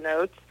guy her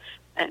notes.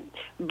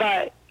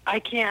 But I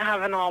can't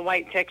have an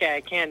all-white ticket.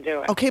 I can't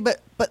do it. Okay,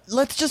 but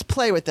let's just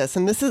play with this.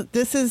 And this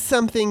is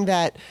something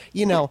that,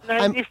 you know...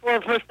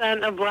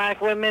 94% of black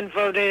women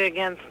voted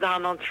against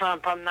Donald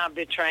Trump. I'm not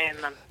betraying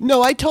them.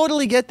 No, I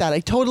totally get that. I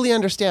totally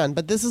understand.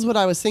 But this is what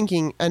I was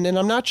thinking. And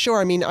I'm not sure.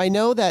 I mean, I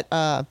know that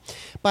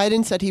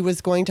Biden said he was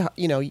going to,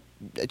 you know,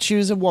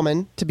 choose a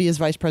woman to be his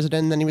vice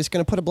president, and then he was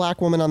going to put a black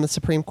woman on the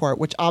Supreme Court,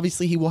 which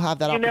obviously he will have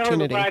that opportunity. You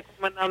know who the black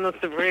woman on the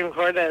Supreme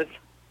Court is?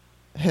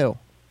 Who?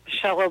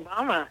 Michelle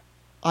Obama.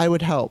 I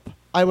would hope.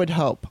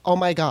 Oh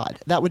my God,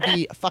 that would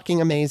be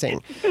fucking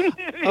amazing.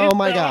 Oh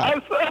my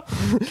God.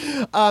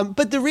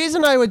 But the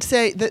reason I would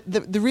say that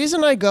the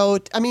reason I go,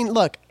 I mean,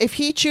 look, if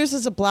he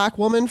chooses a black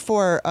woman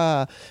for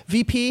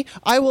VP,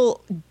 I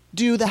will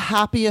do the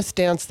happiest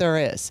dance there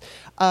is.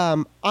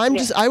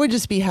 I would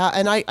just be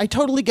and I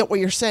totally get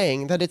what you're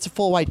saying, that it's a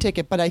full white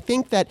ticket, but I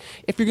think that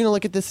if you're going to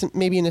look at this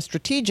maybe in a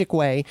strategic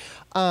way,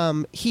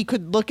 he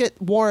could look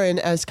at Warren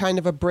as kind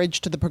of a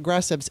bridge to the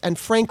progressives. And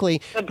frankly,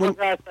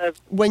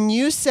 when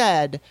you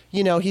said,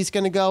 you know, he's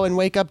going to go and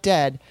wake up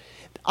dead,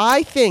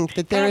 I think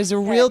that there is a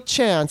real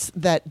chance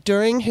that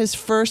during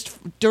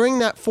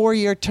that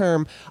 4-year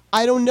term,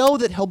 I don't know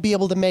that he'll be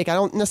able to I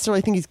don't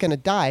necessarily think he's going to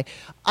die.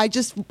 I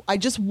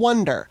just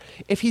wonder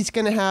if he's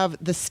going to have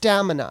the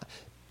stamina.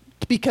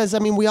 Because, I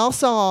mean, we all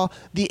saw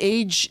the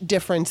age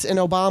difference in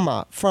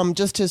Obama from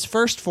just his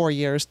first 4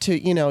 years to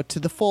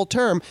the full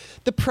term.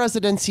 The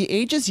presidency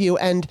ages you,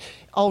 and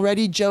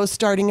already Joe's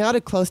starting out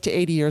at close to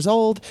 80 years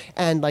old.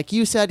 And like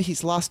you said,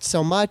 he's lost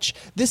so much.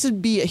 This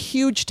would be a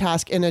huge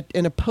task in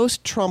a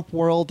post-Trump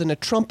world, in a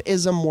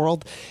Trumpism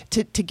world,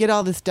 to get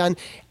all this done.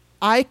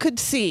 I could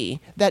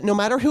see that no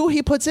matter who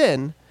he puts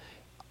in,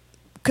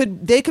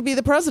 they could be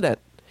the president.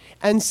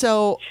 And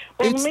so...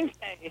 Well, let me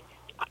say...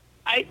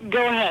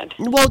 Go ahead.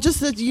 Well,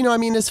 just that, you know, I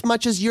mean, as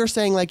much as you're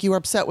saying, like, you were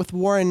upset with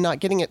Warren not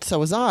getting it, so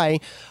was I.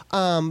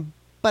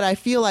 But I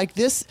feel like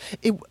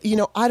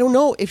I don't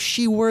know if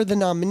she were the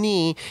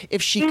nominee,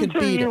 if she could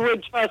beat it. You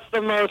would trust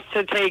the most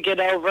to take it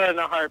over in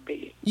a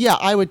heartbeat. Yeah,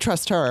 I would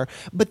trust her.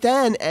 But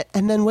then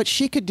what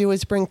she could do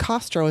is bring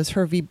Castro as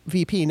her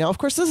VP. Now, of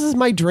course, this is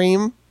my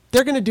dream.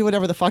 They're going to do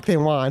whatever the fuck they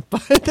want,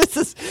 but this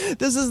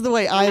is the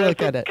way I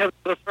look at it. Because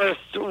the first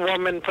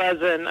woman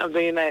president of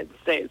the United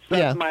States.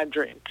 That's my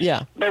dream.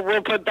 Yeah. But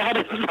we'll put that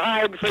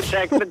aside for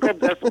technical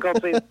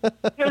difficulties.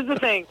 Here's the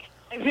thing.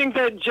 I think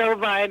that Joe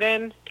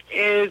Biden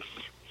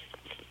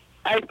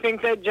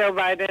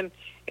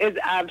is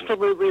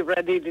absolutely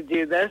ready to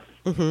do this.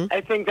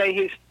 I think that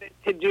he's fit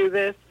to do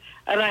this,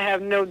 and I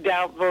have no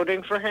doubt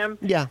voting for him.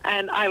 Yeah.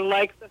 And I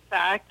like the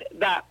fact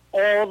that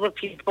all the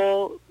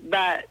people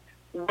that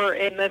were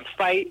in this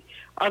fight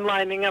are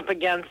lining up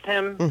against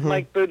him,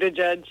 like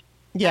Buttigieg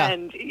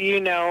and,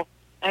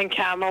 and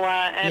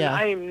Kamala. And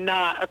I'm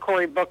not a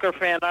Cory Booker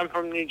fan. I'm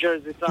from New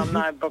Jersey, so I'm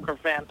not a Booker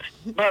fan.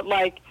 But,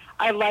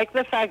 I like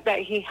the fact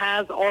that he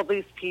has all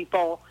these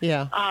people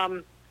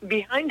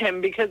behind him,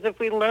 because if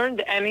we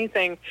learned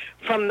anything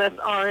from this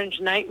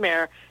orange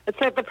nightmare, it's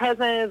that the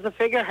president is a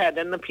figurehead,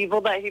 and the people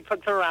that he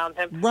puts around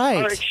him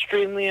are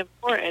extremely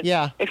important.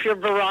 Yeah. If you're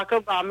Barack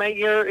Obama,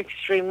 you're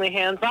extremely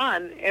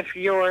hands-on. If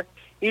you're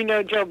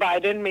Joe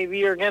Biden, maybe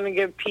you're going to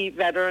give Pete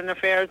Veteran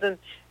Affairs and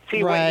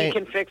see what Right. you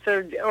can fix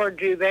or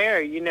do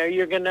there.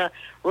 You're going to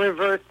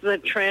reverse the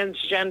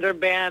transgender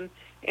ban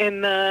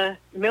in the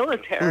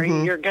military.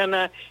 Mm-hmm. You're going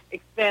to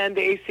expand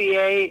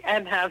ACA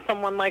and have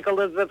someone like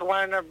Elizabeth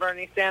Warren or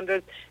Bernie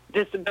Sanders'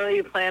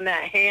 disability plan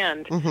at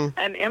hand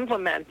and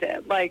implement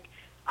it. Like,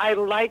 I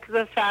like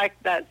the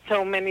fact that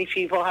so many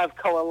people have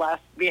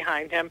coalesced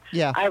behind him.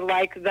 Yeah. I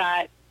like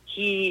that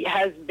he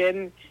has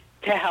been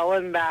to hell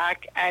and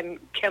back and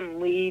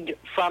can lead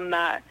from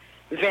that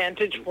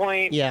vantage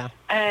point. Yeah.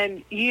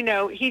 And,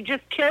 he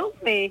just kills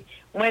me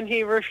when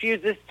he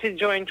refuses to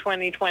join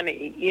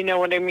 2020. You know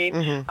what I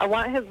mean? I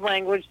want his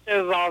language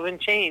to evolve and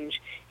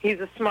change. He's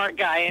a smart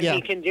guy, and Yeah.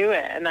 he can do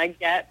it. And I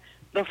get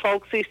the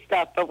folksy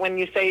stuff, but when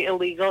you say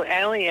illegal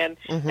alien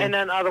and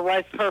then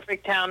otherwise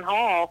perfect town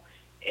hall,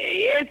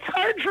 it's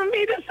hard for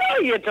me to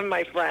sell you to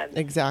my friends.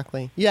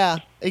 Exactly. Yeah,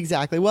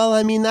 exactly. Well,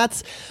 I mean,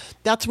 that's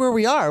where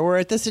we are. We're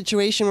at this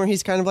situation where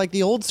he's kind of like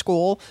the old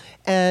school,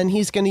 and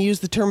he's going to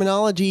use the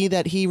terminology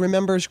that he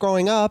remembers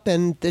growing up.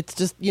 And it's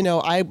just,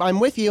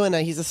 I'm with you, and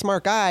he's a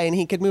smart guy, and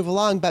he could move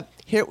along. But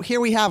here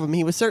we have him.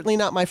 He was certainly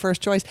not my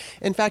first choice.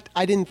 In fact,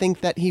 I didn't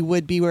think that he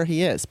would be where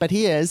he is, but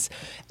he is.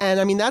 And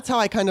I mean, that's how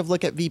I kind of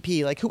look at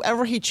VP. Like,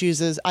 whoever he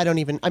chooses,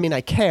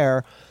 I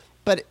care,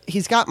 but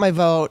he's got my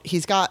vote.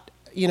 He's got,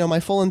 my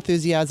full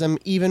enthusiasm,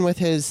 even with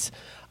his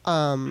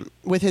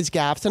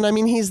gaffes. And I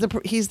mean, he's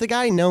the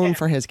guy known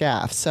for his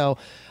gaffes. So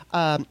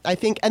I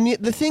think, and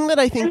the thing that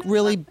I think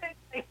really,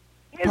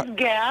 his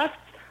gaffes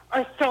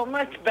are so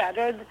much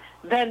better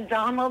than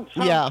Donald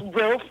Trump's Yeah.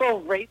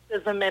 willful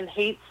racism and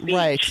hate speech.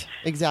 right,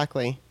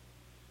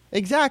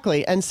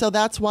 exactly. And so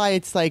that's why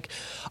it's like,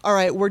 all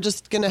right, we're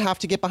just going to have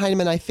to get behind him.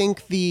 And I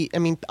think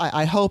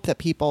I hope that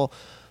people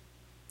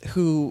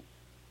who,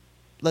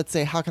 let's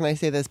say, how can I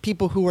say this?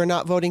 People who are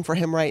not voting for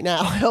him right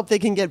now, I hope they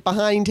can get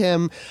behind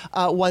him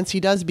once he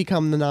does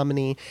become the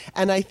nominee.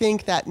 And I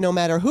think that no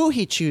matter who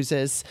he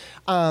chooses,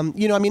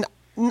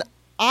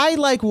 I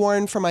like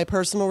Warren for my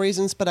personal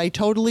reasons, but I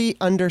totally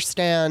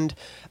understand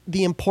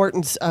the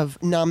importance of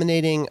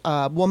nominating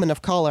a woman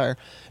of color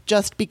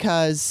just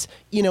because,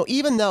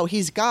 even though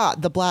he's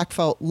got the black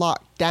vote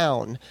locked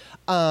down,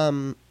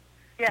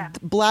 Yeah.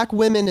 Black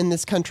women in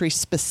this country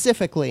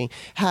specifically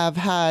have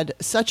had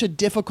such a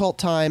difficult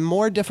time,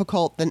 more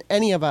difficult than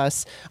any of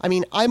us. I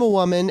mean, I'm a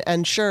woman,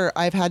 and sure,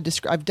 I've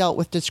dealt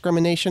with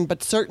discrimination,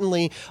 but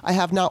certainly I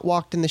have not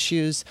walked in the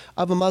shoes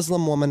of a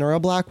Muslim woman or a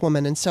black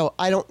woman, and so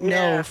I don't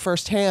know Yeah.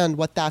 firsthand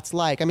what that's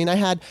like. I mean, I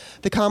had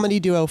the comedy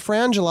duo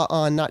Frangela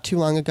on not too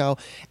long ago,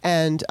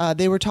 and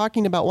they were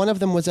talking about, one of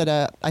them was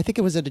I think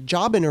it was at a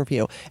job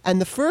interview, and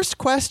the first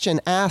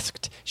question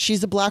asked,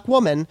 she's a black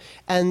woman,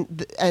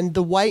 and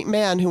the white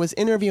man who was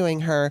interviewing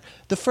her,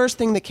 the first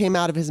thing that came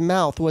out of his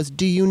mouth was,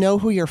 "Do you know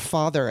who your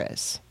father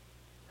is?"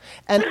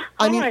 And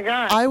I mean, my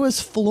God. I was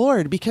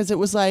floored because it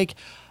was like,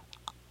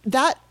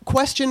 that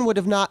question would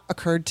have not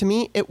occurred to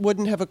me. It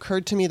wouldn't have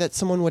occurred to me that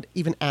someone would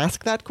even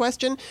ask that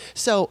question.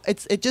 So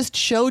it just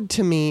showed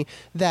to me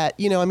that,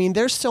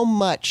 there's so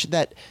much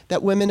that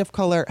women of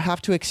color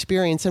have to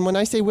experience. And when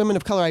I say women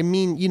of color, I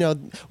mean,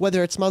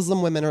 whether it's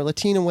Muslim women or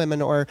Latina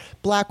women or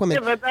black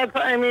women. Yeah, but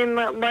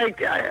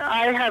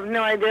I have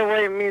no idea what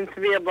it means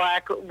to be a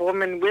black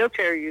woman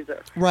wheelchair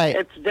user. Right.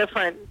 It's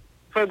different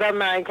for them.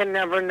 I can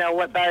never know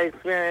what that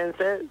experience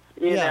is,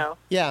 you know.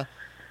 Yeah.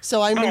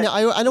 So, I mean,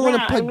 I don't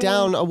want to put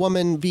down a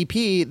woman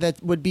VP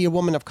that would be a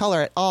woman of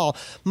color at all.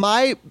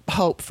 My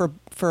hope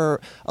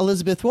for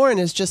Elizabeth Warren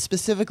is just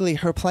specifically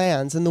her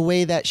plans and the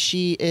way that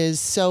she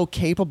is so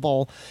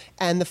capable,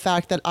 and the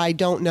fact that I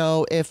don't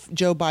know if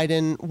Joe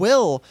Biden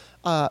will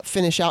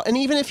finish out. And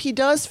even if he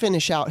does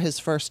finish out his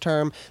first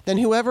term, then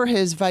whoever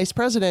his vice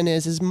president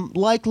is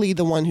likely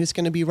the one who's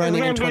going to be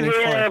running in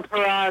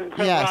 2024. Run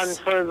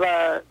for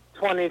the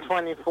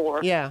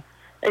 2024. Yeah.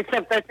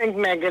 Except I think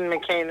Meghan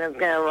McCain is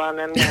going to run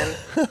and win.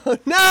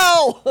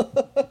 No!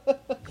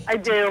 I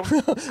do.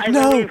 I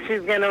No. believe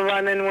she's going to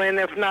run and win,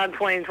 if not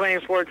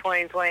 2024,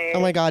 2028. Oh,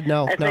 my God,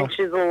 no. I think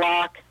she's a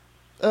lock.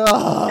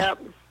 Ugh.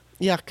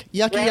 Yep.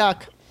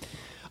 Yuck.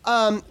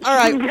 All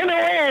right. She's going to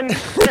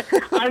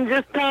win. I'm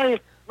just telling you.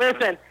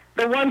 Listen,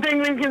 the one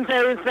thing we can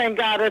say is thank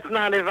God it's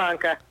not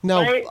Ivanka.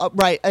 No, Right?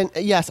 right. And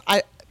yes,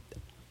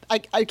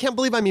 I can't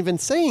believe I'm even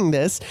saying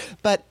this,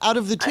 but out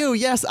of the two,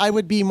 yes, I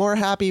would be more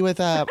happy with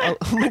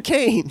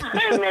McCain.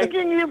 I'm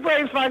making you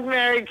play Fuck,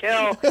 Marry,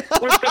 Kill with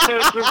the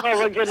first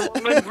Republican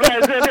woman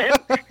president,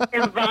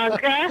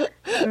 Ivanka,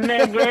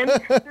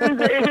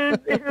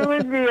 Meghan, who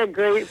would be a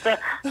great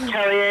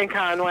Kellyanne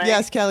Conway.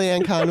 Yes,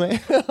 Kellyanne Conway.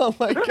 Oh,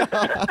 my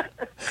God.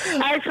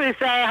 Actually,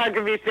 Sarah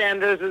Huckabee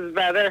Sanders is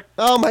better.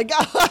 Oh, my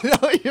God.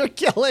 No, you're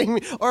killing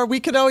me. Or we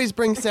could always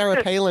bring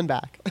Sarah Palin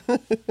back.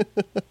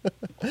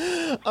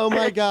 Oh,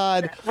 my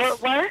God.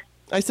 What?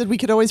 I said we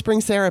could always bring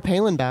Sarah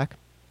Palin back.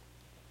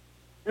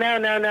 No.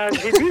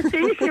 Did you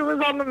see she was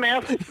on The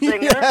Masked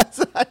Singer?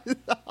 Yes, I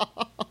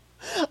saw.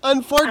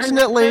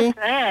 Unfortunately. I'm so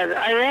sad.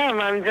 I am.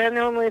 I'm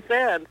genuinely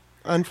sad.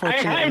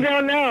 unfortunately. I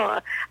don't know.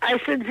 I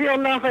should feel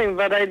nothing,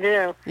 but I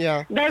do.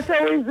 Yeah. That's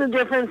always the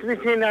difference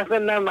between us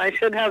and them. I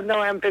should have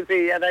no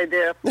empathy, yet I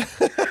do.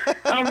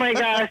 Oh, my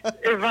gosh.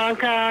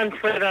 Ivanka on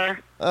Twitter.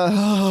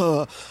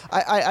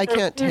 I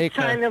can't take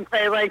She's trying her. to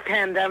play, like,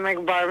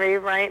 pandemic Barbie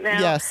right now.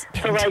 Yes.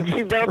 So, like,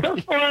 she built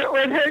a fort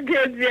with her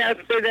kids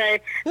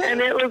yesterday,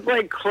 and it was,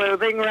 like,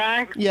 clothing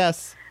racks.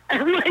 Yes.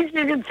 And, like,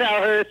 you can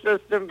tell her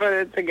assistant put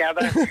it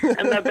together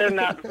and that they're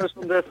not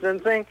social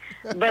distancing.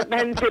 But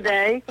then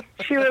today,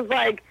 she was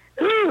like,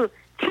 ooh,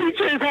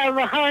 teachers have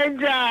a hard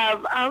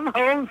job. I'm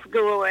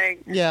homeschooling.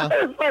 Yeah.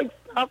 I was like,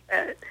 stop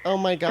it. Oh,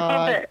 my Stop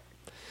God. it.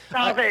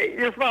 Stop it.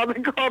 Your father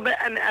called it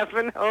an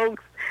effing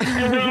hoax,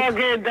 and we're all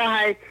going to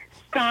die.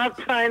 Stop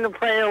trying to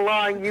play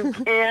along. You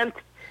can't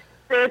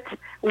sit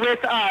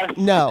with us.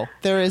 No,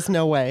 there is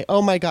no way.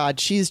 Oh my God,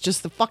 she's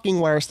just the fucking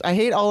worst. I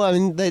hate all of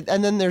them.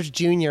 And then there's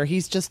Junior.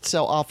 He's just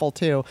so awful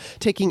too,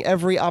 taking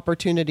every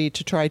opportunity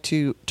to try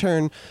to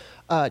turn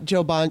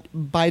Joe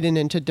Biden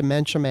into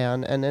dementia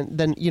man. And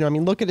then, I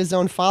mean, look at his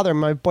own father.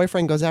 My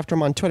boyfriend goes after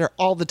him on Twitter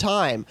all the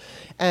time.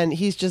 And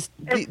he's just,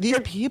 these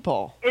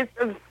people. It's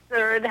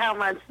absurd how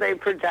much they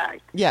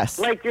project. Yes.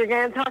 Like, you're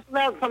going to talk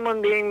about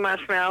someone being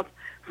mushmouth.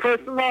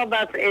 First of all,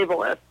 that's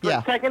ableist. But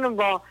Yeah. second of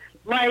all,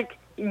 like,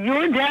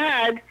 your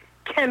dad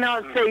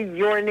cannot say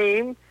your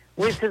name,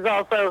 which is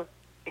also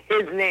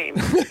his name.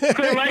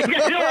 So, like,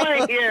 I don't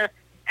want to hear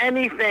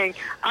anything.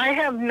 I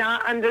have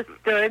not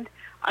understood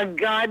a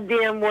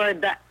goddamn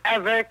word that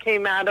ever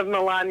came out of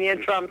Melania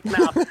Trump's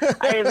mouth.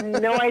 I have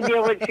no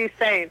idea what she's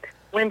saying.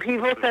 When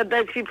people said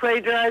that she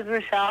plagiarized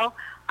Michelle,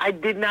 I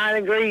did not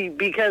agree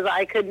because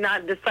I could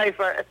not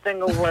decipher a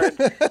single word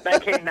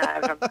that came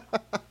out of her.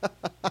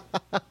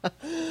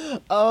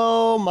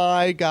 Oh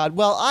my God.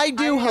 Well, I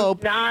do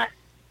hope.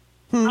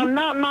 I'm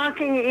not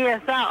mocking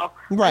ESL.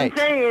 Right. I'm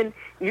saying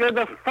you're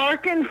the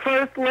fucking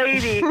first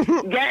lady.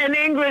 Get an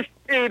English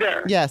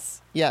tutor.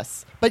 Yes,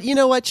 yes. But you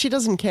know what? She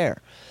doesn't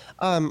care.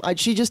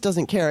 She just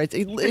doesn't care.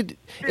 She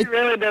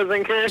really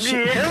doesn't care, do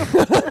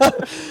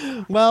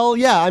you? Well,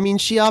 yeah. I mean,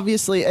 she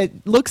obviously.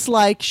 It looks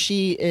like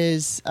she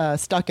is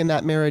stuck in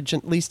that marriage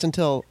at least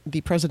until the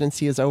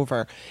presidency is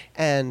over,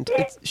 and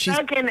she's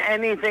stuck in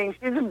anything.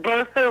 She's a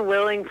birther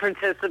willing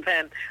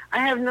participant.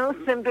 I have no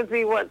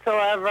sympathy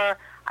whatsoever.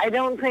 I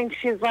don't think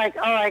she's like,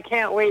 oh, I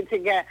can't wait to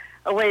get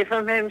away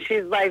from him.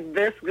 She's like,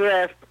 this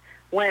grift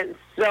went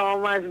so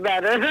much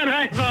better than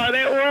I thought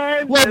it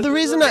would. Well, This the is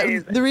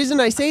reason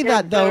I say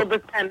that though,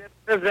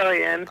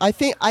 civilian. I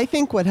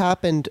think what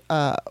happened,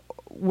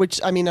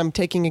 which I mean, I'm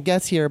taking a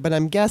guess here, but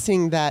I'm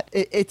guessing that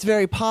it's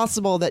very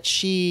possible that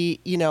she,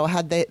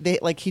 had they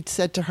like he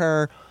said to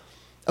her,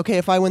 okay,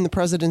 if I win the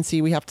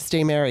presidency, we have to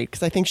stay married,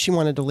 because I think she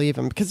wanted to leave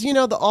him because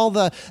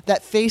that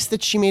face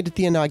that she made at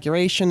the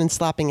inauguration and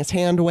slapping his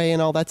hand away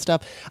and all that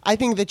stuff. I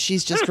think that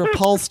she's just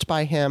repulsed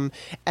by him,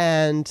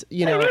 and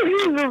I think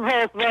he's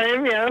repulsed by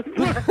him, yes.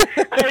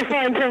 I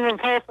find him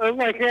repulsive.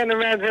 I can't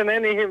imagine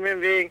any human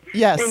being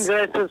in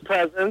Grace's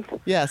presence.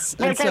 Yes,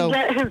 like, I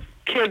get his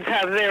kids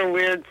have their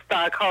weird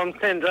Stockholm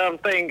syndrome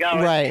thing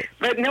going, right?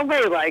 But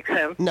nobody likes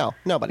him. No,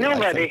 nobody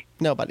likes him.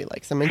 Nobody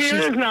likes him, and she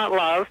is not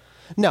love.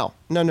 No.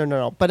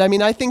 But I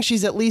mean, I think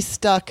she's at least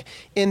stuck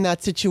in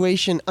that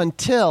situation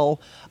until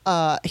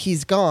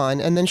he's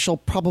gone, and then she'll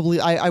probably.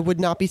 I would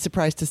not be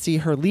surprised to see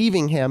her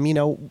leaving him.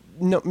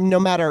 No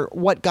matter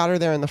what got her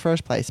there in the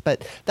first place.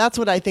 But that's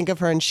what I think of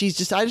her, and I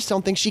just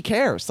don't think she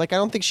cares. Like, I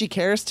don't think she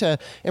cares to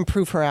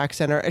improve her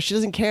accent, or she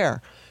doesn't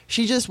care.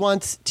 She just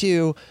wants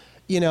to.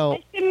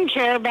 I didn't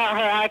care about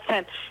her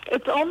accent.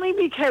 It's only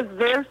because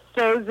they're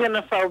so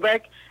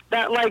xenophobic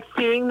that, like,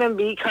 seeing them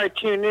be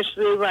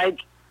cartoonishly, like,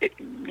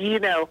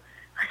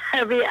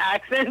 heavy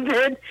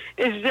accented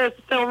is just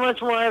so much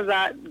more of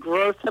that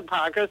gross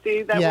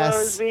hypocrisy that we're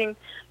always being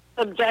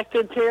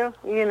subjected to,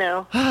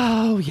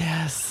 Oh,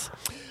 yes.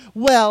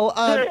 Well,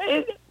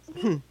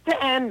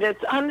 to end,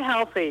 it's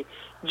unhealthy.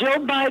 Joe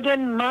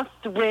Biden must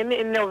win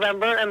in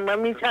November, and let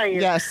me tell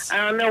you, yes. I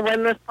don't know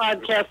when this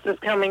podcast is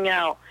coming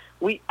out.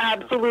 We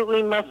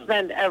absolutely must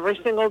spend every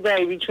single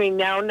day between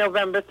now and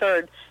November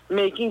 3rd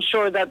making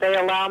sure that they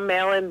allow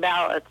mail-in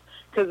ballots,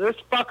 because this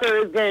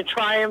fucker is going to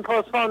try and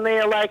postpone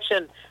the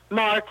election.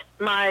 Mark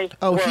my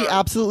word. He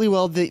absolutely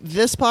will.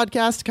 This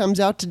podcast comes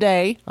out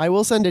today. I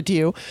will send it to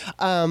you.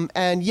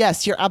 And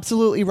yes, you're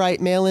absolutely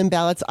right. Mail-in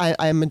ballots.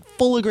 I'm in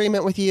full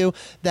agreement with you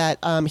that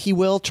he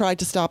will try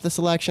to stop this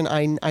election.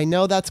 I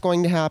know that's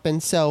going to happen.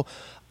 So,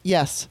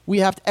 yes,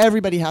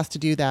 everybody has to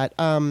do that.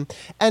 And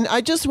I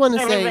just want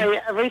to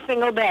say, every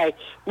single day,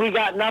 we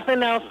got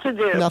nothing else to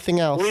do. Nothing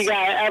else. We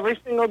got every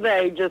single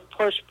day just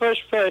push.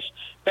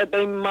 But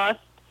they must.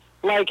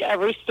 Like,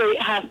 every state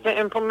has to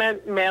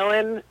implement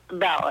mail-in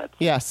ballots.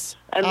 Yes,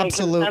 and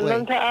absolutely. And they can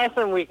send them to us,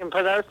 and we can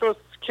put our Social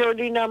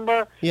security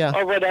number Yeah.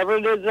 or whatever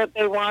it is that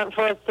they want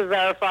for us to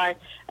verify,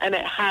 and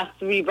it has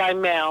to be by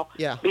mail.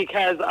 Yeah.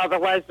 Because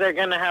otherwise they're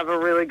going to have a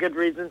really good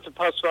reason to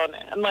postpone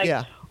it. And, like,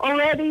 Yeah.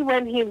 already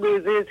when he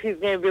loses, he's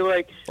going to be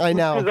like, I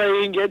know. because I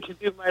didn't get to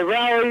do my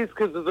rallies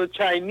because of the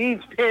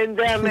Chinese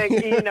pandemic,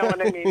 you know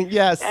what I mean?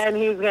 Yes. And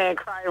he's going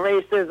to cry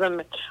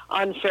racism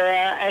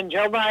unfair. And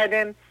Joe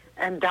Biden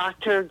and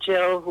Dr.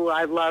 Jill, who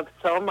I love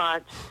so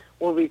much,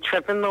 will be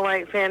tripping the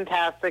light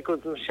fantastic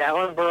with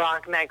Michelle and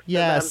Barack next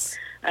Yes. to them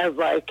as,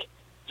 like,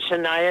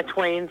 Shania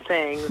Twain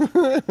sings.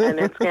 And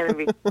it's going to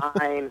be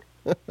fine.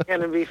 It's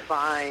going to be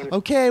fine.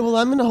 Okay, well,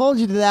 I'm going to hold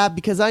you to that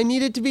because I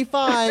need it to be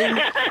fine.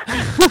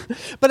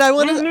 But I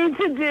want We to... need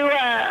to do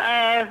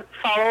a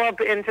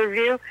follow-up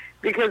interview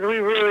because we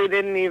really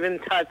didn't even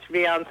touch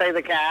Beyonce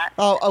the cat.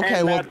 Oh, okay,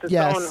 and well, that's its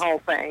yes. own whole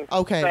thing.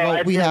 Okay, So well,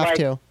 I we feel have like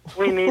to.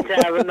 We need to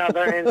have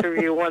another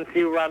interview once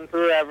you run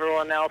through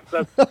everyone else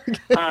that's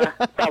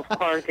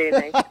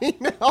self-quarantining. I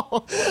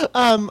know.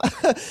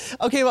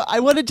 Okay, well,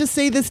 I wanted to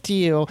say this to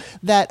you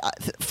that,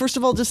 first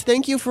of all, just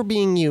thank you for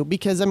being you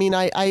because, I mean,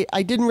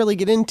 I didn't really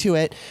get into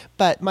it,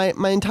 but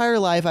my entire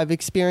life I've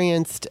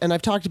experienced, and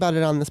I've talked about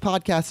it on this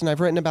podcast and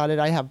I've written about it,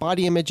 I have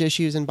body image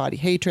issues and body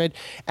hatred,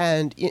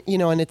 and, you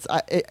know, and it's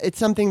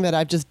something that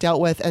I've just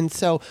dealt with, and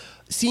so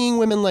seeing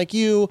women like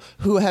you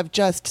who have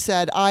just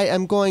said, I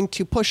am going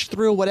to push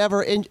through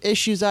whatever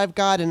issues I've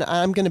got and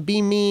I'm going to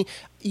be me,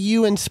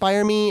 you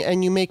inspire me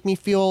and you make me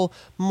feel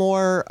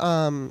more,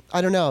 I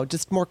don't know,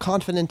 just more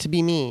confident to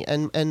be me.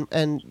 And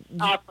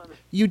Awesome.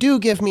 you do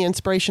give me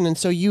inspiration. And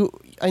so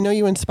I know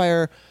you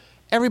inspire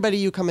everybody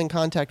you come in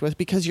contact with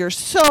because you're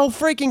so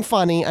freaking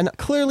funny and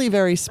clearly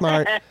very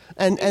smart.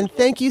 and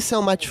thank you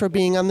so much for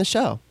being on the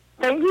show.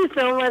 Thank you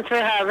so much for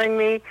having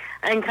me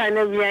and kind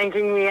of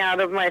yanking me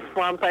out of my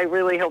slump. I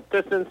really hope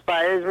this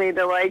inspires me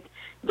to, like,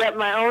 get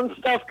my own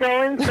stuff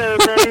going. So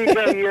there you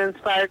go. You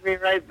inspired me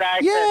right back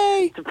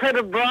to put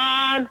a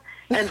bra on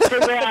and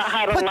figure out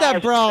how to Put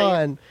that bra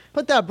on.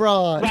 Put that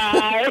bra on.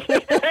 Bye.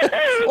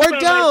 Or So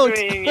don't.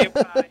 nice meeting you.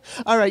 Bye.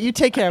 All right, you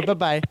take care.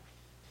 Bye-bye.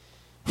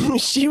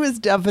 She was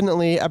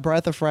definitely a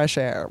breath of fresh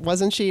air,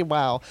 wasn't she?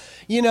 Wow.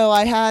 You know,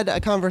 I had a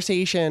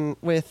conversation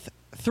with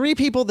 3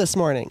 people this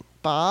morning.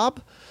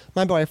 Bob,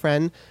 my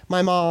boyfriend,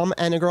 my mom,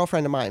 and a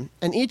girlfriend of mine.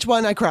 And each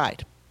one I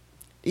cried.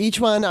 Each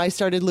one I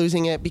started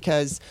losing it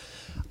because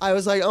I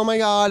was like, oh my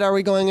God, are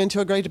we going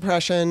into a Great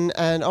Depression?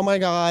 And oh my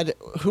God,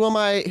 who am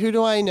I? Who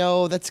do I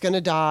know that's going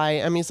to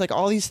die? I mean, it's like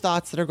all these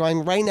thoughts that are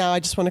going right now. I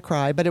just want to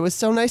cry. But it was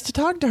so nice to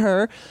talk to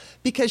her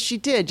because she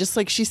did, just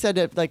like she said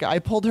it, like I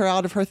pulled her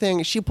out of her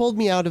thing. She pulled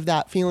me out of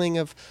that feeling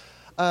of,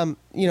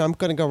 you know, I'm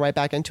going to go right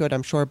back into it,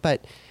 I'm sure.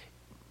 But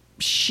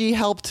she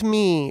helped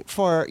me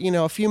for, you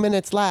know, a few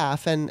minutes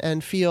laugh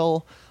and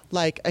feel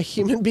like a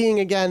human being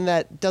again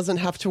that doesn't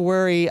have to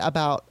worry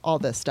about all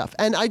this stuff.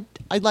 And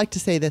I'd like to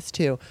say this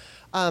too.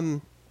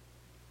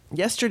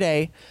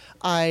 Yesterday,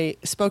 I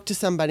spoke to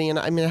somebody, and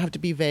I'm going to have to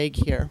be vague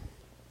here.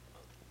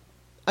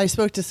 I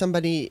spoke to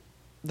somebody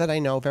that I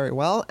know very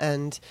well,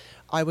 and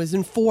I was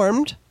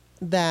informed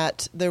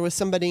that there was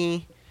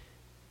somebody,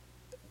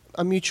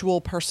 a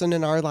mutual person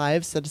in our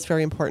lives that is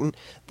very important,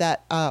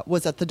 that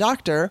was at the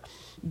doctor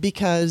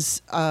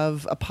because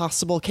of a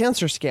possible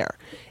cancer scare.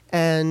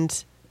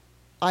 And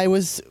I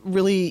was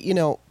really, you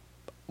know,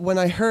 when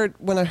I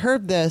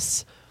heard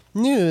this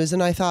news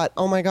and I thought,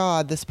 oh my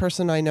God, this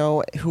person I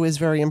know who is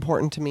very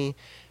important to me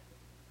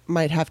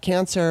might have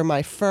cancer,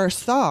 my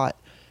first thought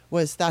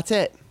was, that's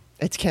it.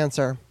 It's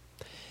cancer.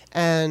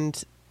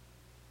 And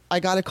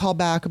I got a call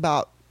back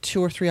about 2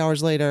 or 3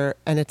 hours later,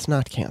 and it's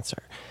not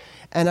cancer.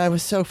 And I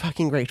was so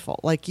fucking grateful.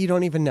 Like, you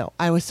don't even know.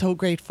 I was so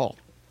grateful.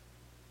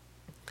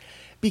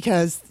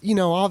 Because, you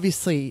know,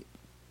 obviously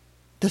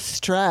the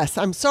stress.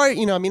 I'm sorry,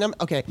 you know, I mean,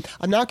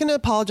 I'm not going to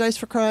apologize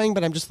for crying,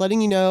 but I'm just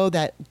letting you know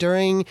that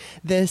during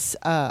this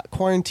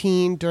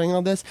quarantine, during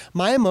all this,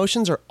 my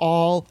emotions are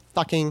all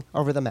fucking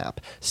over the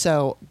map.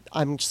 So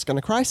I'm just going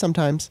to cry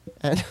sometimes.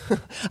 And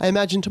I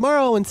imagine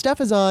tomorrow when Steph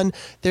is on,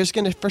 there's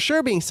going to for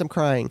sure be some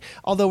crying,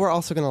 although we're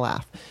also going to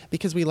laugh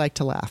because we like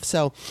to laugh.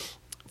 So,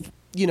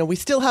 you know, we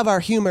still have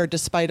our humor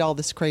despite all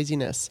this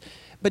craziness.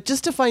 But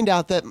just to find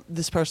out that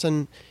this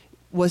person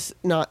was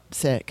not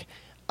sick,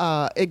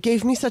 it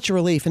gave me such a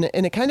relief, and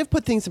it kind of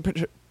put things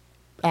into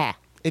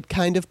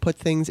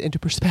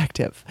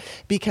perspective,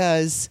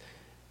 because,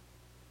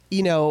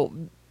 you know,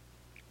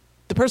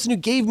 the person who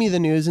gave me the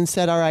news and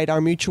said, all right, our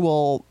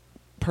mutual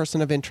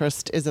person of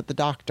interest is at the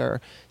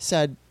doctor,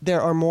 said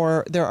there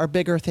are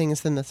bigger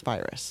things than this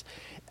virus.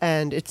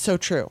 And it's so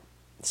true.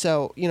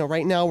 So, you know,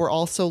 right now we're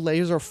also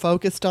laser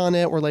focused on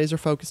it. We're laser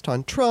focused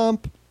on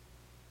Trump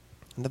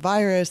and the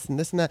virus and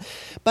this and that.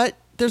 But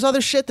there's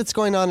other shit that's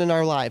going on in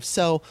our lives.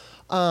 So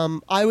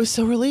I was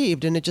so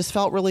relieved, and it just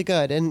felt really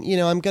good. And, you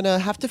know, I'm going to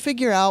have to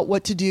figure out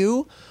what to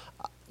do.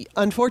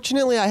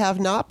 Unfortunately, I have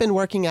not been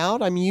working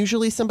out. I'm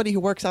usually somebody who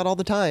works out all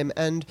the time.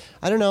 And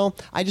I don't know.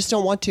 I just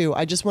don't want to.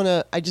 I just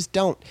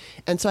don't.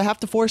 And so I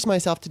have to force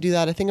myself to do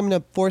that. I think I'm going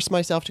to force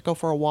myself to go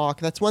for a walk.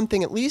 That's one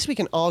thing. At least we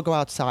can all go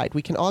outside.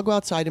 We can all go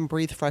outside and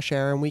breathe fresh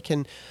air, and we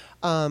can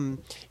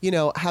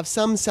have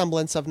some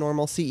semblance of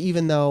normalcy,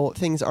 even though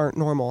things aren't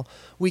normal.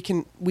 We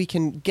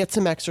can get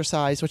some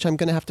exercise, which I'm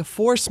going to have to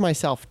force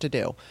myself to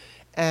do.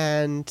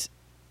 And,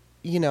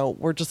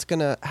 we're just going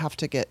to have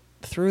to get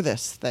through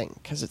this thing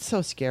because it's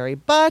so scary.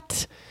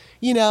 But,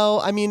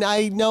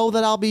 I know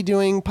that I'll be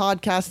doing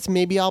podcasts.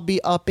 Maybe I'll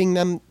be upping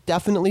them.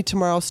 Definitely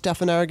tomorrow,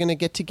 Steph and I are going to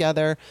get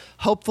together.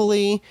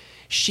 Hopefully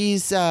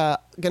she's going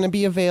to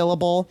be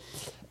available.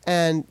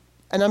 And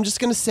I'm just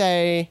going to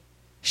say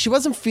she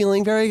wasn't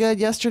feeling very good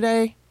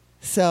yesterday.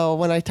 So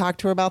when I talked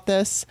to her about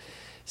this,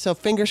 so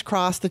fingers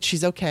crossed that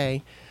she's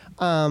okay.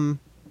 And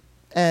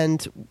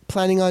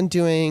planning on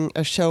doing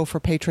a show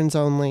for patrons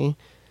only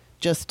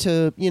just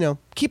to,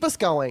 keep us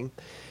going.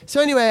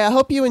 So anyway, I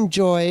hope you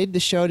enjoyed the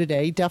show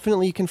today.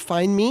 Definitely you can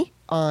find me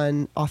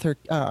on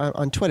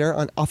on Twitter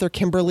on author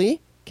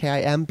Kimberly,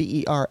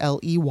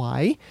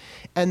 Kimberley.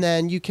 And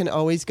then you can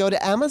always go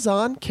to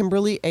Amazon,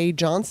 Kimberly A.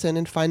 Johnson,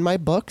 and find my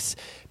books.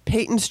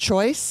 Peyton's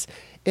Choice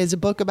is a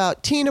book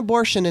about teen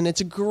abortion, and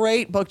it's a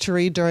great book to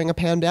read during a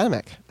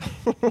pandemic.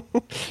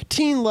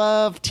 Teen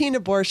love, teen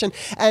abortion,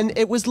 and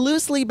it was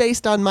loosely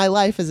based on my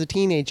life as a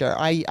teenager.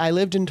 I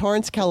lived in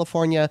Torrance,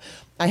 California.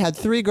 I had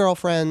 3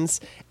 girlfriends,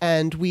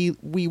 and we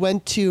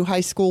went to high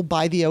school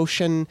by the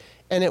ocean,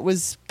 and it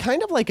was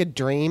kind of like a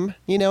dream.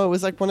 It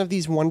was like one of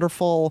these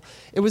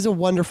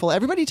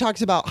everybody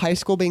talks about high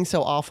school being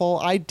so awful.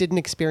 I didn't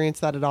experience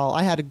that at all.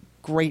 I had a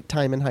great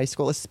time in high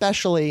school,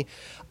 especially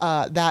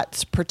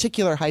that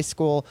particular high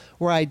school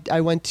where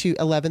I went to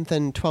 11th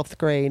and 12th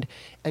grade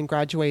and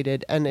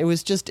graduated. And it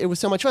was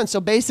so much fun.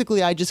 So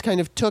basically I just kind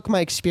of took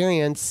my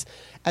experience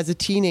as a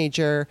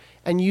teenager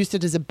and used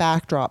it as a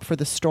backdrop for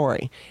the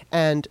story.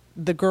 And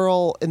the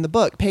girl in the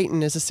book,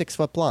 Peyton, is a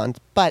 6-foot blonde,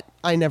 but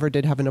I never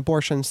did have an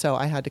abortion, so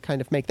I had to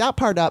kind of make that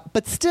part up.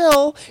 But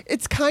still,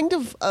 it's kind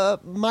of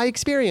my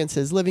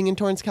experiences living in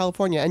Torrance,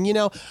 California. And,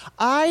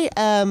 I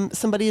am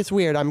somebody that's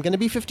weird. I'm going to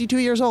be 52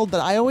 years old,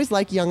 but I always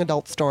like young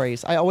adult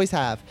stories. I always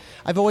have.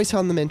 I've always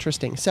found them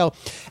interesting. So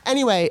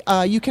anyway,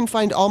 you can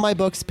find all my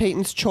books,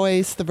 Peyton's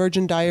Choice, The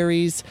Virgin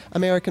Diaries,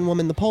 American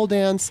Woman, The Pole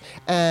Dance,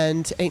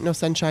 and Ain't No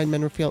Sunshine,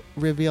 Men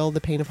Reveal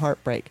the Pain of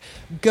Heartbreak.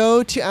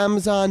 Go to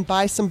Amazon,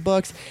 buy some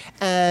books,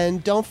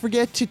 and don't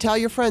forget to tell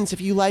your friends.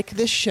 If you like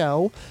this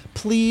show,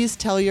 please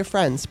tell your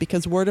friends,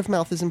 because word of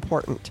mouth is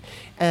important.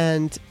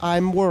 And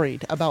I'm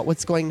worried about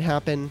what's going to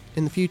happen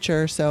in the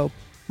future. So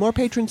more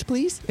patrons,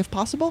 please, if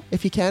possible.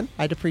 If you can,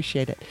 I'd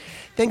appreciate it.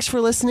 Thanks for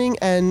listening,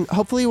 and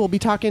hopefully we'll be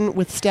talking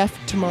with Steph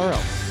tomorrow.